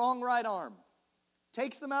with a strong right arm.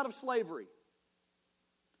 Takes them out of slavery.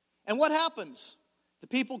 And what happens? The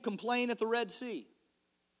people complain at the Red Sea.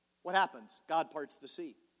 What happens? God parts the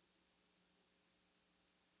sea.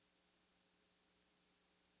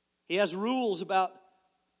 He has rules about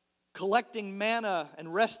collecting manna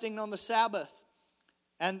and resting on the Sabbath.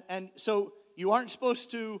 And so you aren't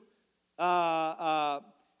supposed to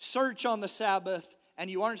search on the Sabbath,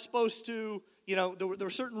 and you aren't supposed to, there were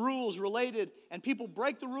certain rules related, and people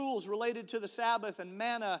break the rules related to the Sabbath and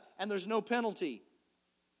manna, and there's no penalty.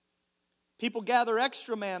 People gather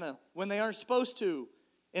extra manna when they aren't supposed to.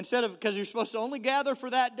 Because you're supposed to only gather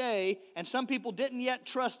for that day, and some people didn't yet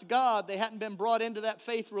trust God. They hadn't been brought into that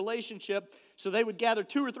faith relationship, so they would gather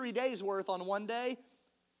 2 or 3 days worth on one day,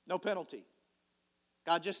 no penalty.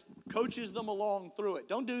 God just coaches them along through it.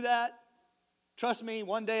 Don't do that. Trust me,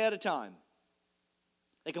 one day at a time.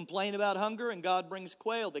 They complain about hunger, and God brings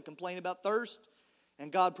quail. They complain about thirst,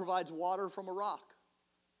 and God provides water from a rock.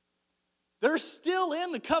 They're still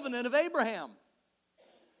in the covenant of Abraham.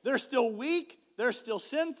 They're still weak. They're still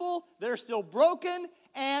sinful. They're still broken.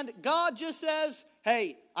 And God just says,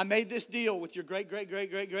 hey, I made this deal with your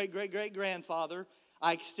great-great-great-great-great-great-great-grandfather.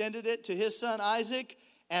 I extended it to his son Isaac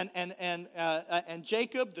and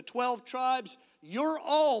Jacob, the 12 tribes. You're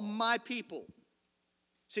all my people.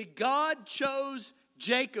 See, God chose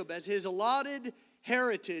Jacob as his allotted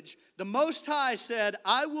heritage. The Most High said,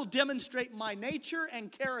 I will demonstrate my nature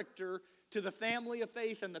and character to the family of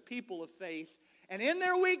faith and the people of faith. And in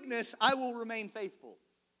their weakness, I will remain faithful.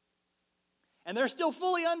 And they're still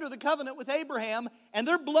fully under the covenant with Abraham, and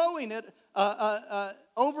they're blowing it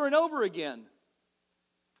over and over again.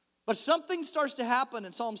 But something starts to happen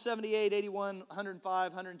in Psalm 78, 81,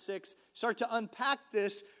 105, 106. Start to unpack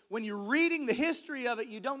this. When you're reading the history of it,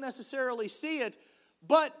 you don't necessarily see it,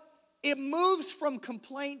 but it moves from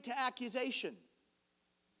complaint to accusation.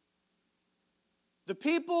 The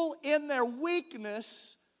people in their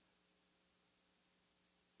weakness,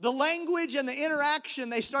 the language and the interaction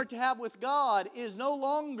they start to have with God is no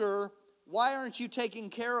longer, why aren't you taking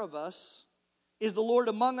care of us? Is the Lord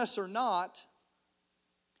among us or not?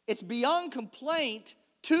 It's beyond complaint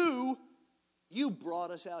to, you brought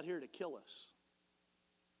us out here to kill us.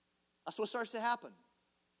 That's what starts to happen.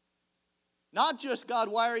 Not just,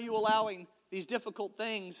 God, why are you allowing these difficult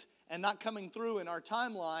things and not coming through in our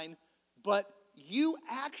timeline, but you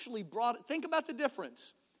actually brought it. Think about the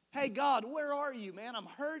difference. Hey, God, where are you, man? I'm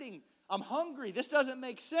hurting. I'm hungry. This doesn't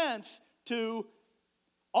make sense. To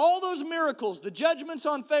all those miracles, the judgments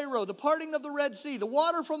on Pharaoh, the parting of the Red Sea, the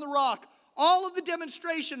water from the rock, all of the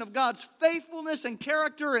demonstration of God's faithfulness and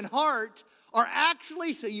character and heart are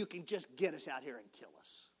actually so you can just get us out here and kill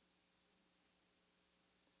us.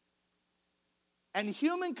 And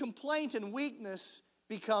human complaint and weakness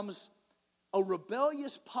becomes a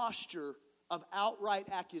rebellious posture of outright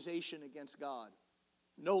accusation against God,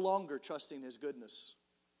 no longer trusting His goodness.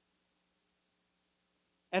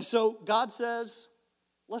 And so God says,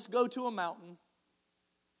 let's go to a mountain.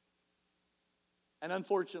 And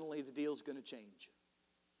unfortunately, the deal's going to change.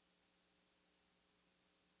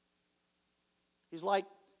 He's like,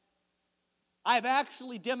 I've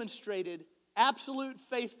actually demonstrated absolute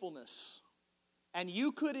faithfulness, and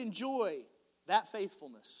you could enjoy that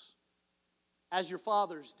faithfulness as your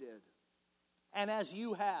fathers did and as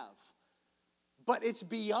you have. But it's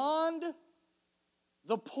beyond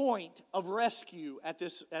the point of rescue at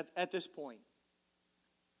this point.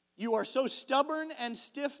 You are so stubborn and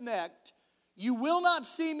stiff-necked, you will not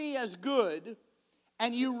see me as good,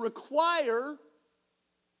 and you require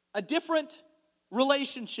a different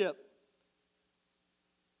relationship.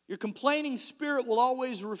 Your complaining spirit will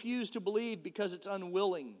always refuse to believe because it's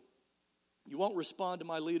unwilling. You won't respond to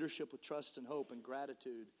my leadership with trust and hope and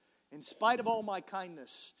gratitude. In spite of all my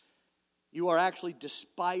kindness, you are actually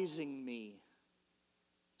despising me.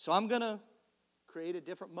 So I'm going to create a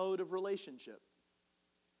different mode of relationship.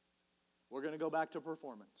 We're going to go back to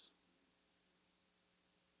performance.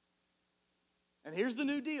 And here's the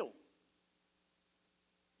new deal.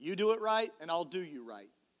 You do it right, and I'll do you right.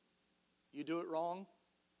 You do it wrong,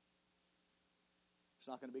 it's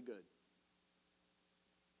not going to be good.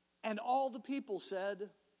 And all the people said,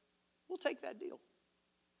 we'll take that deal.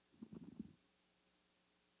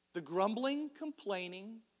 The grumbling,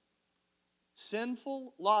 complaining,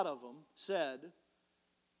 sinful lot of them said,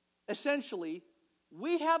 essentially,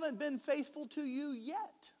 we haven't been faithful to you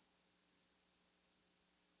yet.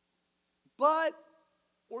 But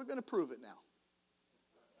we're going to prove it now.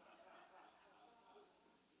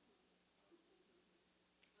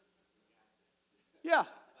 Yeah,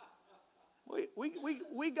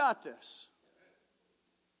 we got this.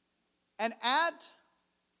 And at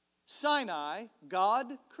Sinai, God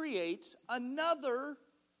creates another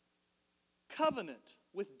covenant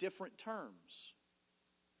with different terms.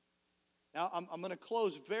 Now, I'm going to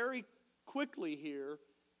close very quickly here.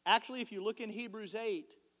 Actually, if you look in Hebrews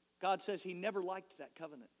 8, God says He never liked that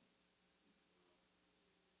covenant.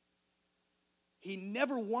 He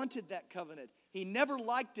never wanted that covenant. He never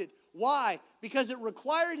liked it. Why? Because it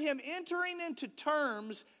required Him entering into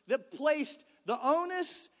terms that placed the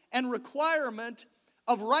onus and requirement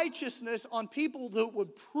of righteousness on people that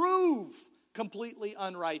would prove completely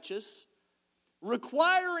unrighteous,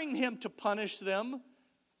 requiring Him to punish them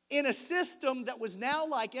in a system that was now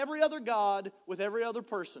like every other god with every other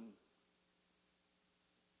person.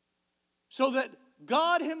 So that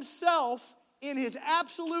God Himself, in His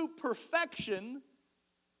absolute perfection,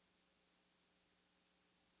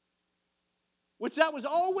 which that was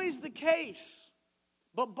always the case,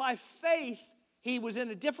 but by faith, He was in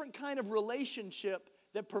a different kind of relationship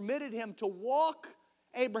that permitted Him to walk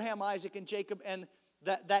Abraham, Isaac, and Jacob and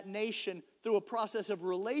that nation through a process of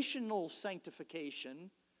relational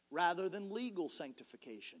sanctification rather than legal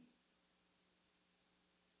sanctification.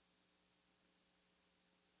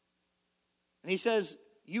 And He says,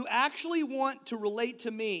 you actually want to relate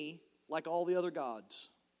to me like all the other gods.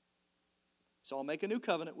 So I'll make a new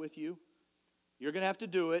covenant with you. You're going to have to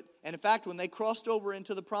do it. And in fact, when they crossed over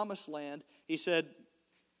into the promised land, He said,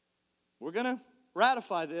 we're going to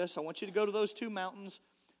ratify this. I want you to go to those two mountains.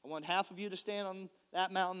 I want half of you to stand on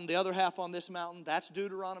that mountain, the other half on this mountain. That's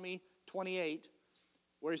Deuteronomy 28,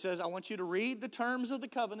 where He says, I want you to read the terms of the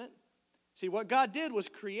covenant. See, what God did was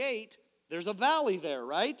create, there's a valley there,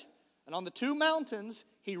 right? And on the two mountains,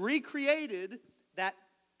 He recreated that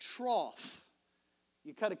trough.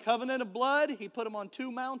 You cut a covenant of blood, He put them on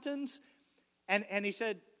two mountains, and He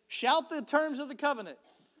said, shout the terms of the covenant.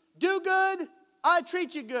 Do good, I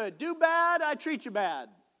treat you good. Do bad, I treat you bad.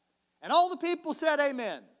 And all the people said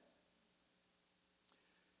amen.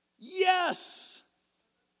 Yes,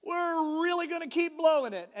 we're really going to keep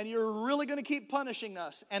blowing it, and you're really going to keep punishing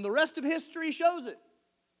us. And the rest of history shows it.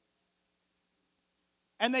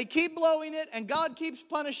 And they keep blowing it, and God keeps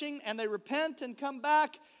punishing, and they repent and come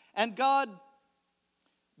back, and God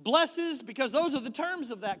blesses, because those are the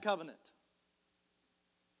terms of that covenant.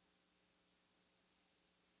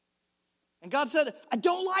 And God said, I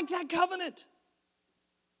don't like that covenant,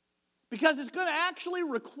 because it's going to actually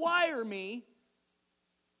require me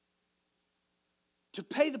to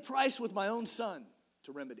pay the price with my own Son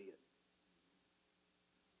to remedy it.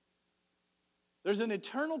 There's an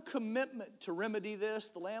eternal commitment to remedy this.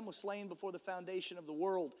 The Lamb was slain before the foundation of the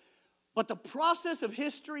world. But the process of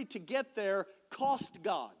history to get there cost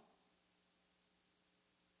God,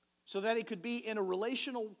 so that He could be in a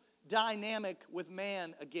relational dynamic with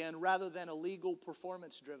man again rather than a legal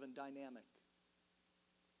performance-driven dynamic.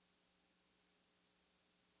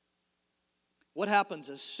 What happens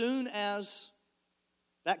as soon as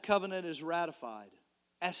that covenant is ratified?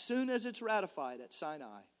 As soon as it's ratified at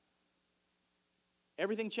Sinai,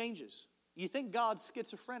 everything changes. You think God's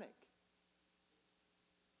schizophrenic.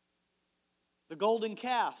 The golden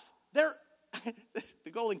calf.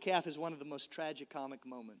 The golden calf is one of the most tragicomic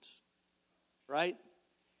moments, right?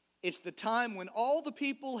 It's the time when all the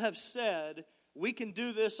people have said, we can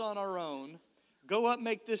do this on our own, go up,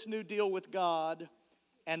 make this new deal with God,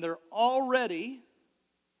 and they're already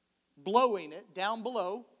blowing it down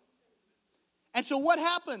below. And so what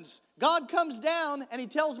happens? God comes down and he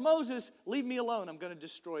tells Moses, leave me alone, I'm going to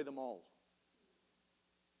destroy them all.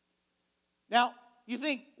 Now, you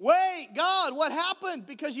think, wait, God, what happened?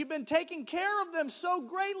 Because you've been taking care of them so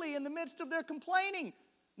greatly in the midst of their complaining.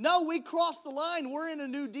 No, we crossed the line. We're in a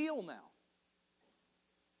new deal now.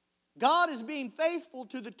 God is being faithful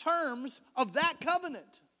to the terms of that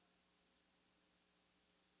covenant.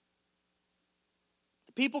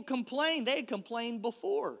 The people complain. They had complained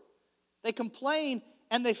before. They complain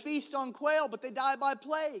and they feast on quail, but they die by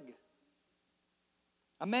plague.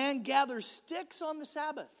 A man gathers sticks on the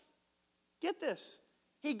Sabbath. Get this.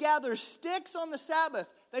 He gathers sticks on the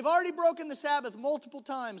Sabbath. They've already broken the Sabbath multiple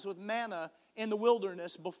times with manna in the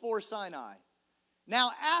wilderness before Sinai. Now,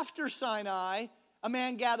 after Sinai, a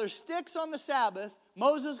man gathers sticks on the Sabbath.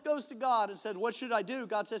 Moses goes to God and said, what should I do?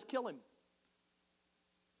 God says, kill him.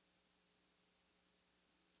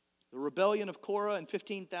 The rebellion of Korah and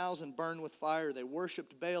 15,000 burned with fire. They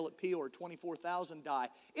worshipped Baal at Peor. 24,000 die.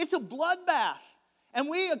 It's a bloodbath. And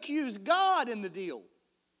we accuse God in the deal.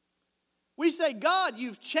 We say, God,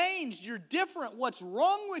 you've changed. You're different. What's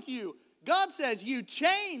wrong with you? God says, you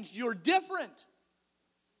changed. You're different.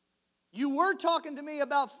 You were talking to me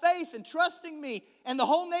about faith and trusting me, and the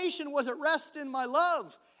whole nation was at rest in my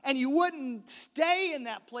love. And you wouldn't stay in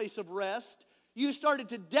that place of rest. You started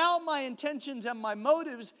to doubt my intentions and my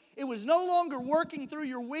motives. It was no longer working through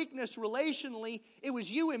your weakness relationally. It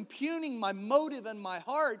was you impugning my motive and my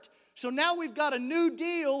heart. So now we've got a new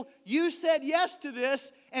deal. You said yes to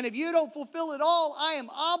this, and if you don't fulfill it all, I am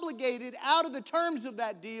obligated out of the terms of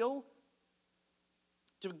that deal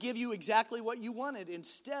to give you exactly what you wanted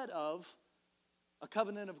instead of a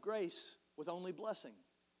covenant of grace with only blessing.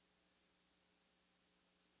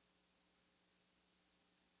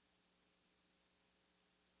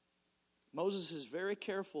 Moses is very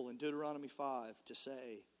careful in Deuteronomy 5 to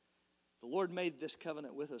say, the Lord made this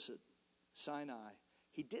covenant with us at Sinai.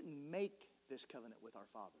 He didn't make this covenant with our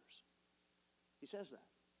fathers. He says that.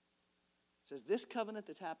 He says this covenant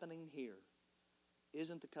that's happening here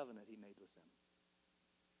isn't the covenant he made with them.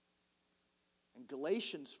 And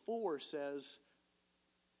Galatians 4 says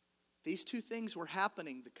these two things were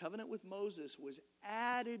happening. The covenant with Moses was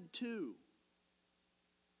added to.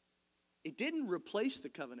 It didn't replace the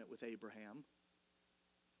covenant with Abraham.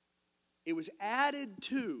 It was added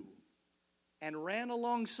to and ran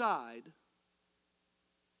alongside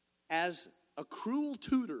as a cruel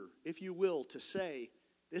tutor, if you will, to say,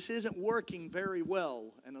 this isn't working very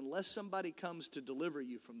well, and unless somebody comes to deliver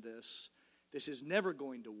you from this, this is never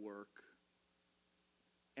going to work,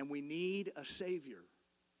 and we need a Savior.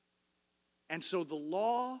 And so the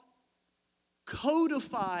law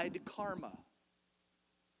codified karma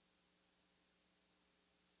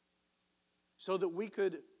so that we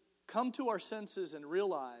could come to our senses and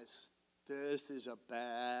realize this is a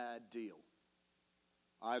bad deal.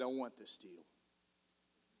 I don't want this deal.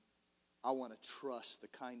 I want to trust the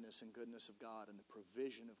kindness and goodness of God and the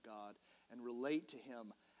provision of God and relate to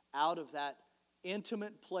Him out of that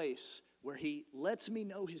intimate place where He lets me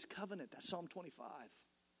know His covenant. That's Psalm 25.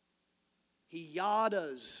 He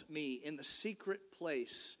yadas me in the secret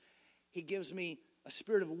place. He gives me a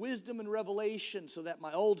spirit of wisdom and revelation so that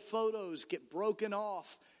my old photos get broken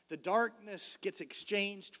off. The darkness gets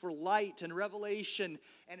exchanged for light and revelation.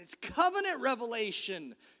 And it's covenant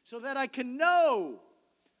revelation so that I can know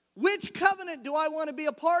which covenant do I want to be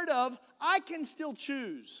a part of. I can still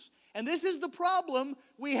choose. And this is the problem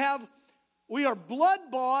we have. We are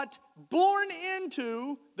blood-bought, born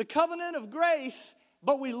into the covenant of grace,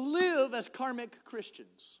 but we live as karmic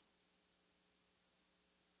Christians.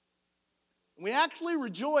 We actually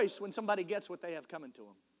rejoice when somebody gets what they have coming to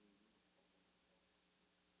them.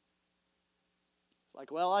 It's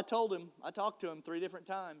like, well, I talked to him 3 different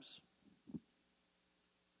times.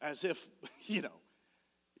 As if,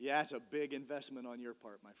 yeah, it's a big investment on your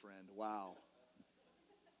part, my friend. Wow.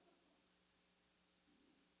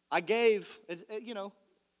 I gave,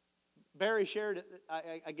 Barry shared it.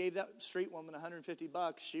 I gave that street woman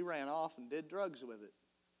 $150. She ran off and did drugs with it.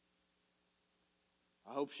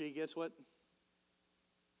 I hope she gets what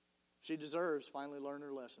she deserves, finally learn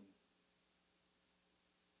her lesson.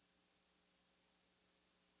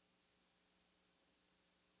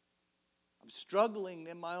 I'm struggling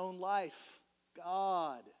in my own life.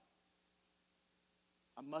 God,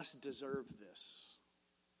 I must deserve this.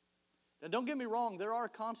 Now, don't get me wrong, there are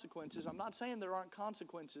consequences. I'm not saying there aren't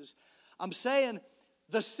consequences. I'm saying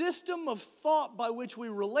the system of thought by which we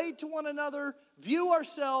relate to one another, view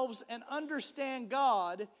ourselves, and understand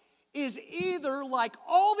God is either like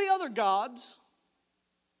all the other gods,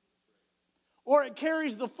 or it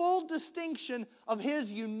carries the full distinction of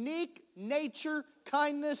His unique nature,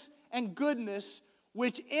 kindness, and goodness,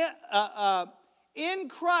 which in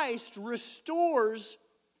Christ restores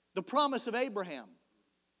the promise of Abraham.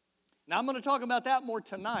 Now, I'm going to talk about that more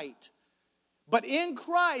tonight. But in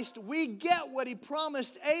Christ, we get what He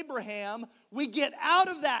promised Abraham. We get out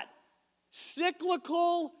of that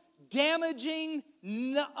cyclical, damaging,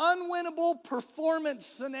 unwinnable performance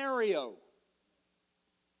scenario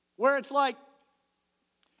where it's like,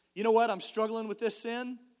 you know what, I'm struggling with this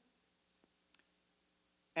sin,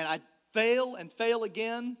 and I fail and fail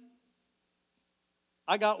again.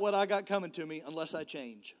 I got what I got coming to me unless I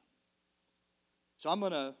change. So I'm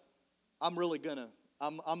gonna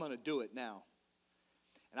do it now.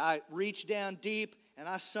 And I reach down deep and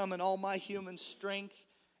I summon all my human strength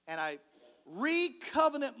and I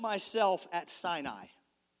re-covenant myself at Sinai.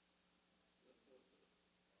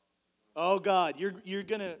 Oh God, you're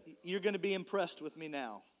gonna be impressed with me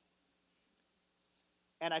now.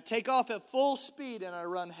 And I take off at full speed and I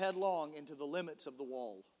run headlong into the limits of the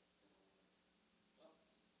wall.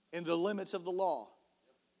 In the limits of the law.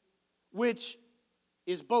 Which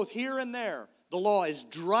is both here and there. The law is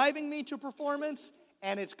driving me to performance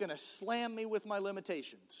and it's going to slam me with my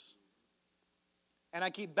limitations. And I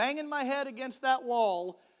keep banging my head against that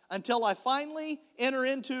wall until I finally enter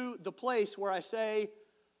into the place where I say,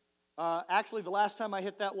 actually the last time I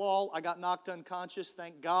hit that wall, I got knocked unconscious.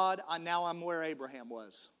 Thank God, now I'm where Abraham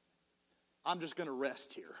was. I'm just going to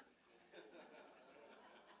rest here.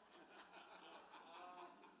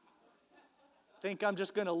 Think I'm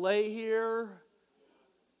just going to lay here?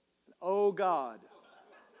 Oh God,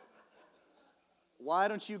 why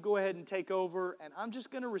don't you go ahead and take over and I'm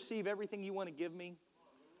just going to receive everything you want to give me.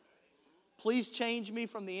 Please change me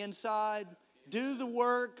from the inside. Do the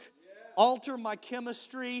work. Alter my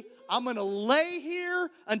chemistry. I'm going to lay here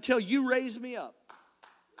until you raise me up.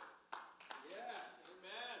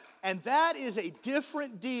 And that is a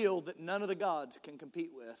different deal that none of the gods can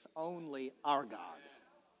compete with. Only our God.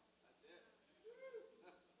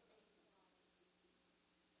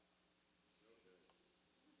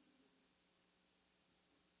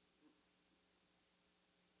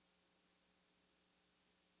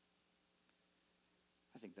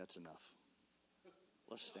 I think that's enough.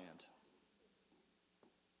 Let's stand.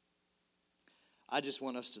 I just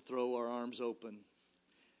want us to throw our arms open.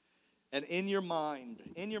 And in your mind,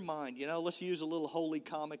 let's use a little holy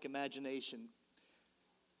comic imagination.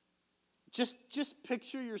 Just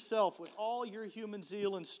picture yourself with all your human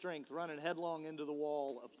zeal and strength running headlong into the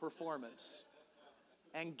wall of performance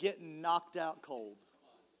and getting knocked out cold.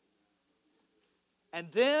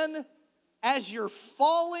 And then, as you're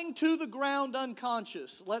falling to the ground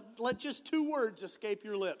unconscious, let just 2 words escape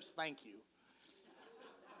your lips. Thank you.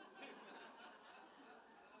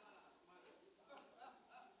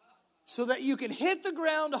 So that you can hit the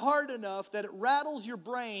ground hard enough that it rattles your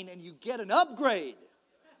brain and you get an upgrade.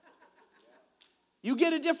 You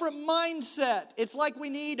get a different mindset. It's like we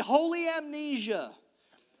need holy amnesia.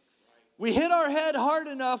 We hit our head hard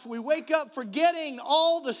enough, we wake up forgetting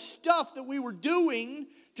all the stuff that we were doing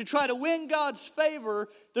to try to win God's favor.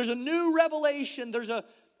 There's a new revelation. There's a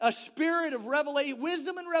spirit of revelation,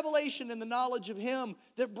 wisdom and revelation in the knowledge of Him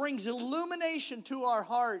that brings illumination to our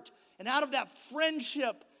heart. And out of that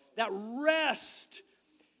friendship, that rest,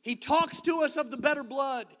 He talks to us of the better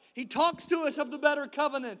blood. He talks to us of the better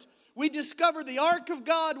covenant. We discover the ark of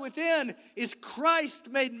God within is Christ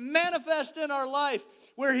made manifest in our life,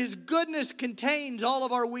 where His goodness contains all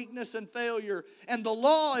of our weakness and failure, and the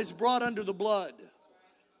law is brought under the blood.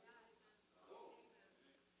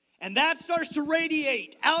 And that starts to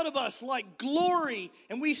radiate out of us like glory,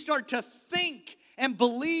 and we start to think and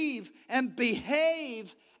believe and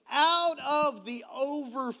behave out of the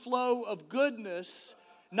overflow of goodness,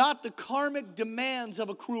 not the karmic demands of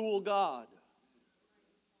a cruel God.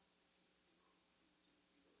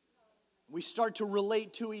 We start to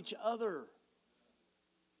relate to each other.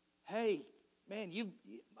 Hey, man,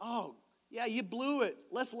 Yeah, you blew it.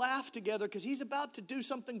 Let's laugh together because he's about to do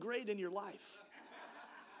something great in your life.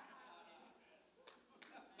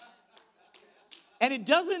 And it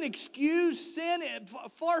doesn't excuse sin,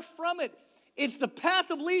 far from it. It's the path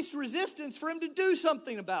of least resistance for him to do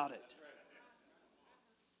something about it.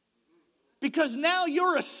 Because now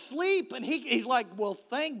you're asleep and he's like, well,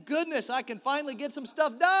 thank goodness I can finally get some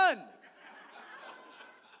stuff done.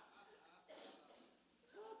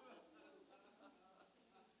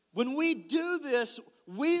 When we do this,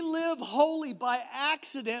 we live holy by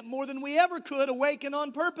accident more than we ever could awaken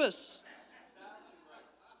on purpose.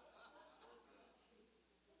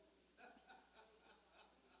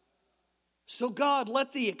 So God,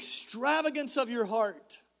 let the extravagance of your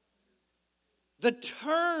heart, the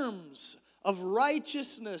terms of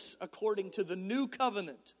righteousness according to the new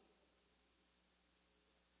covenant,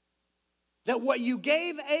 that what you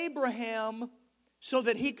gave Abraham so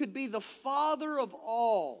that he could be the father of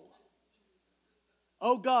all.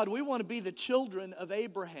 Oh God, we want to be the children of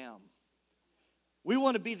Abraham. We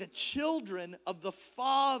want to be the children of the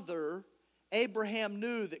father Abraham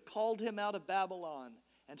knew that called him out of Babylon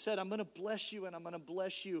and said, I'm going to bless you and I'm going to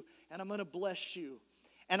bless you and I'm going to bless you.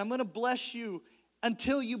 And I'm going to bless you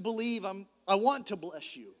until you believe I want to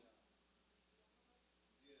bless you.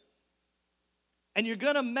 And you're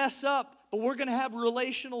going to mess up, but we're going to have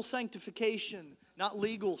relational sanctification, not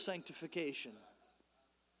legal sanctification.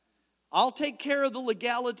 I'll take care of the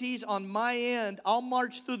legalities on my end. I'll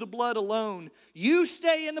march through the blood alone. You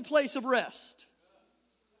stay in the place of rest.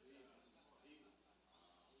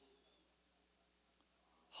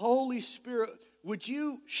 Holy Spirit, would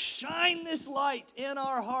you shine this light in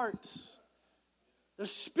our hearts? The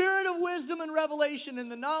spirit of wisdom and revelation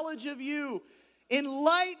and the knowledge of you.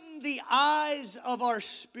 Enlighten the eyes of our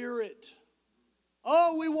spirit.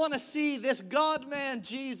 Oh, we want to see this God-man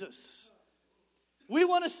Jesus. We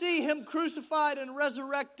want to see him crucified and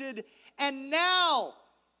resurrected. And now,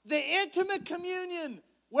 the intimate communion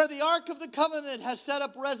where the Ark of the Covenant has set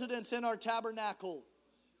up residence in our tabernacle.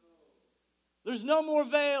 There's no more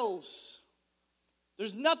veils.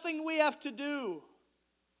 There's nothing we have to do.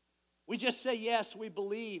 We just say, yes, we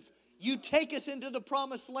believe. You take us into the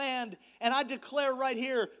promised land. And I declare right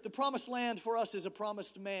here, the promised land for us is a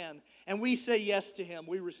promised man. And we say yes to him.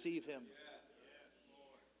 We receive him.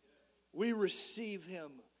 We receive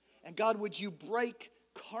him. And God, would you break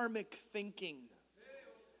karmic thinking?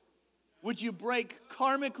 Would you break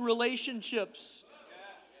karmic relationships?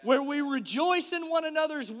 Where we rejoice in one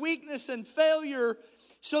another's weakness and failure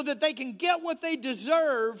so that they can get what they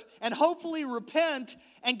deserve and hopefully repent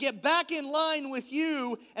and get back in line with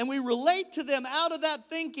you. And we relate to them out of that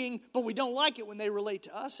thinking, but we don't like it when they relate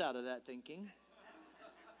to us out of that thinking.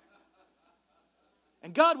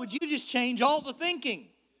 And God, would you just change all the thinking?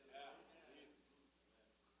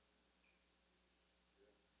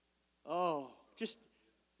 Oh, just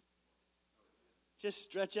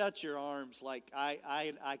stretch out your arms like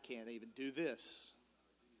I can't even do this.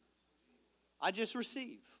 I just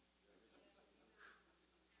receive.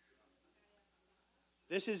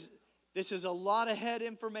 This is a lot of head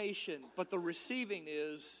information, but the receiving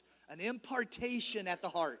is an impartation at the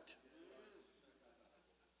heart.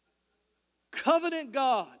 Covenant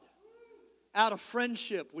God, out of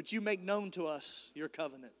friendship, would you make known to us your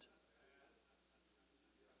covenant?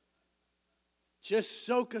 Just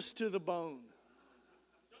soak us to the bone.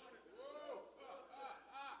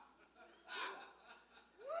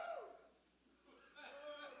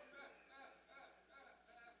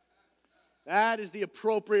 That is the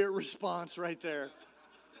appropriate response right there.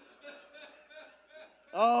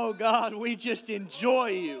 Oh God, we just enjoy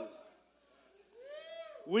you.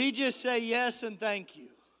 We just say yes and thank you.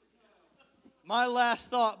 My last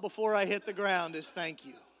thought before I hit the ground is thank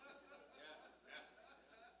you.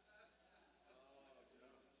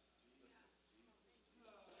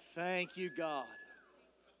 Thank you, God.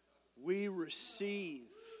 We receive.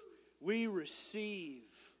 We receive.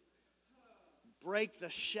 Break the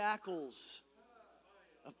shackles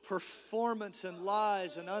of performance and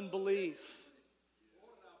lies and unbelief.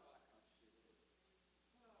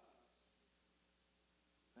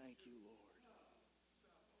 Thank you, Lord.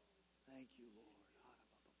 Thank you, Lord.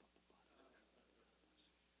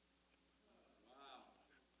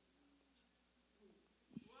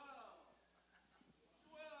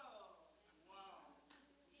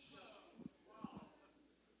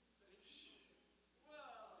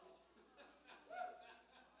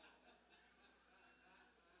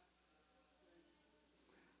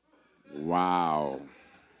 Wow.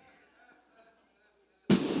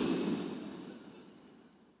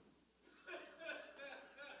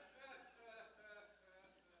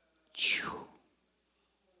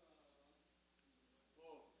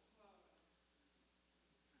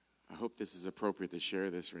 hope this is appropriate to share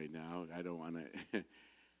this right now. I don't want to.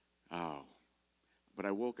 But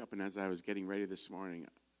I woke up, and as I was getting ready this morning,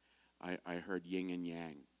 I heard yin and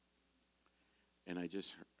yang. And I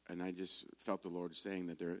just felt the Lord saying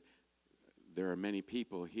that there are many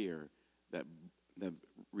people here that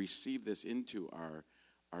receive this into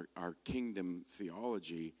our kingdom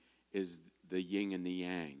theology, is the yin and the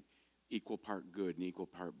yang, equal part good and equal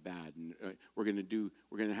part bad. And we're going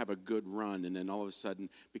to have a good run, and then all of a sudden,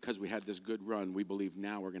 because we had this good run, we believe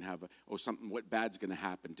now we're going to have what bad's going to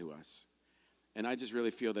happen to us. And I just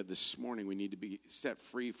really feel that this morning we need to be set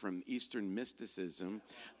free from Eastern mysticism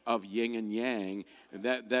of yin and yang,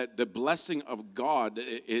 that the blessing of God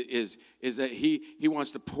is that he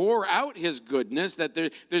wants to pour out his goodness, that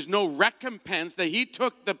there's no recompense, that he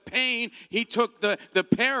took the pain, he took the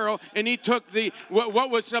peril, and he took what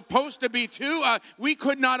was supposed to be we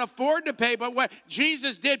could not afford to pay, but what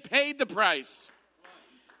Jesus did paid the price.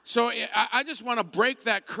 So I just want to break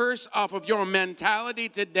that curse off of your mentality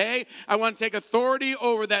today. I want to take authority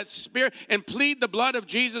over that spirit and plead the blood of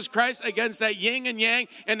Jesus Christ against that yin and yang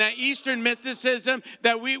and that Eastern mysticism,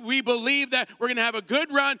 that we believe that we're going to have a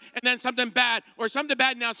good run and then something bad, or something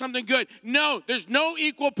bad now, something good. No, there's no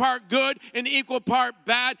equal part good and equal part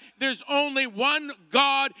bad. There's only one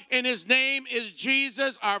God, and his name is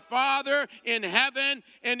Jesus, our Father in heaven.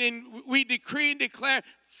 And we decree and declare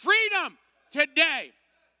freedom today.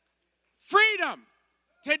 Freedom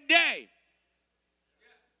today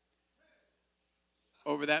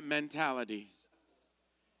over that mentality,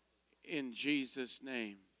 in Jesus'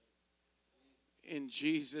 name. In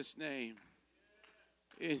Jesus' name.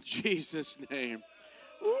 In Jesus' name.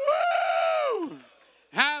 Woo!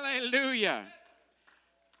 Hallelujah.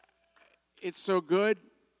 It's so good,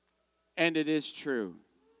 and it is true.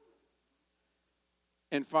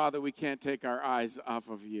 And Father, we can't take our eyes off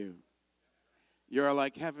of you. You're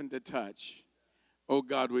like heaven to touch. Oh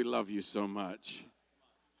God, we love you so much.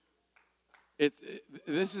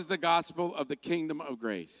 This is the gospel of the kingdom of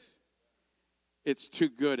grace. It's too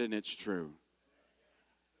good and it's true.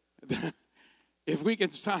 I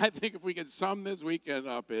think if we can sum this weekend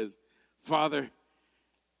up is, Father,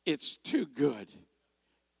 it's too good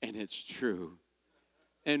and it's true.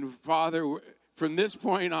 And Father, from this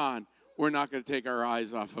point on, we're not going to take our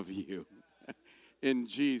eyes off of you. In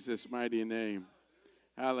Jesus' mighty name.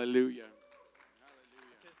 Hallelujah.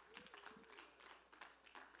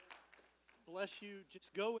 Bless you.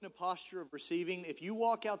 Just go in a posture of receiving. If you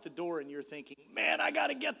walk out the door and you're thinking, man, I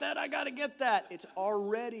got to get that, it's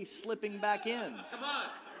already slipping back in. Come on.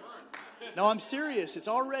 No, I'm serious.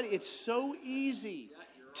 It's so easy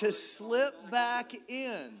to slip back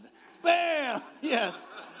in. Bam!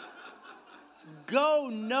 Yes. Go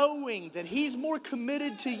knowing that he's more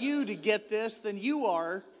committed to you to get this than you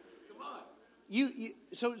are.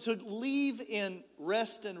 So leave in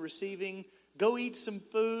rest and receiving. Go eat some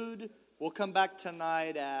food. We'll come back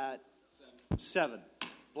tonight at 7.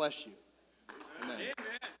 Bless you. Amen.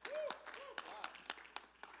 Amen.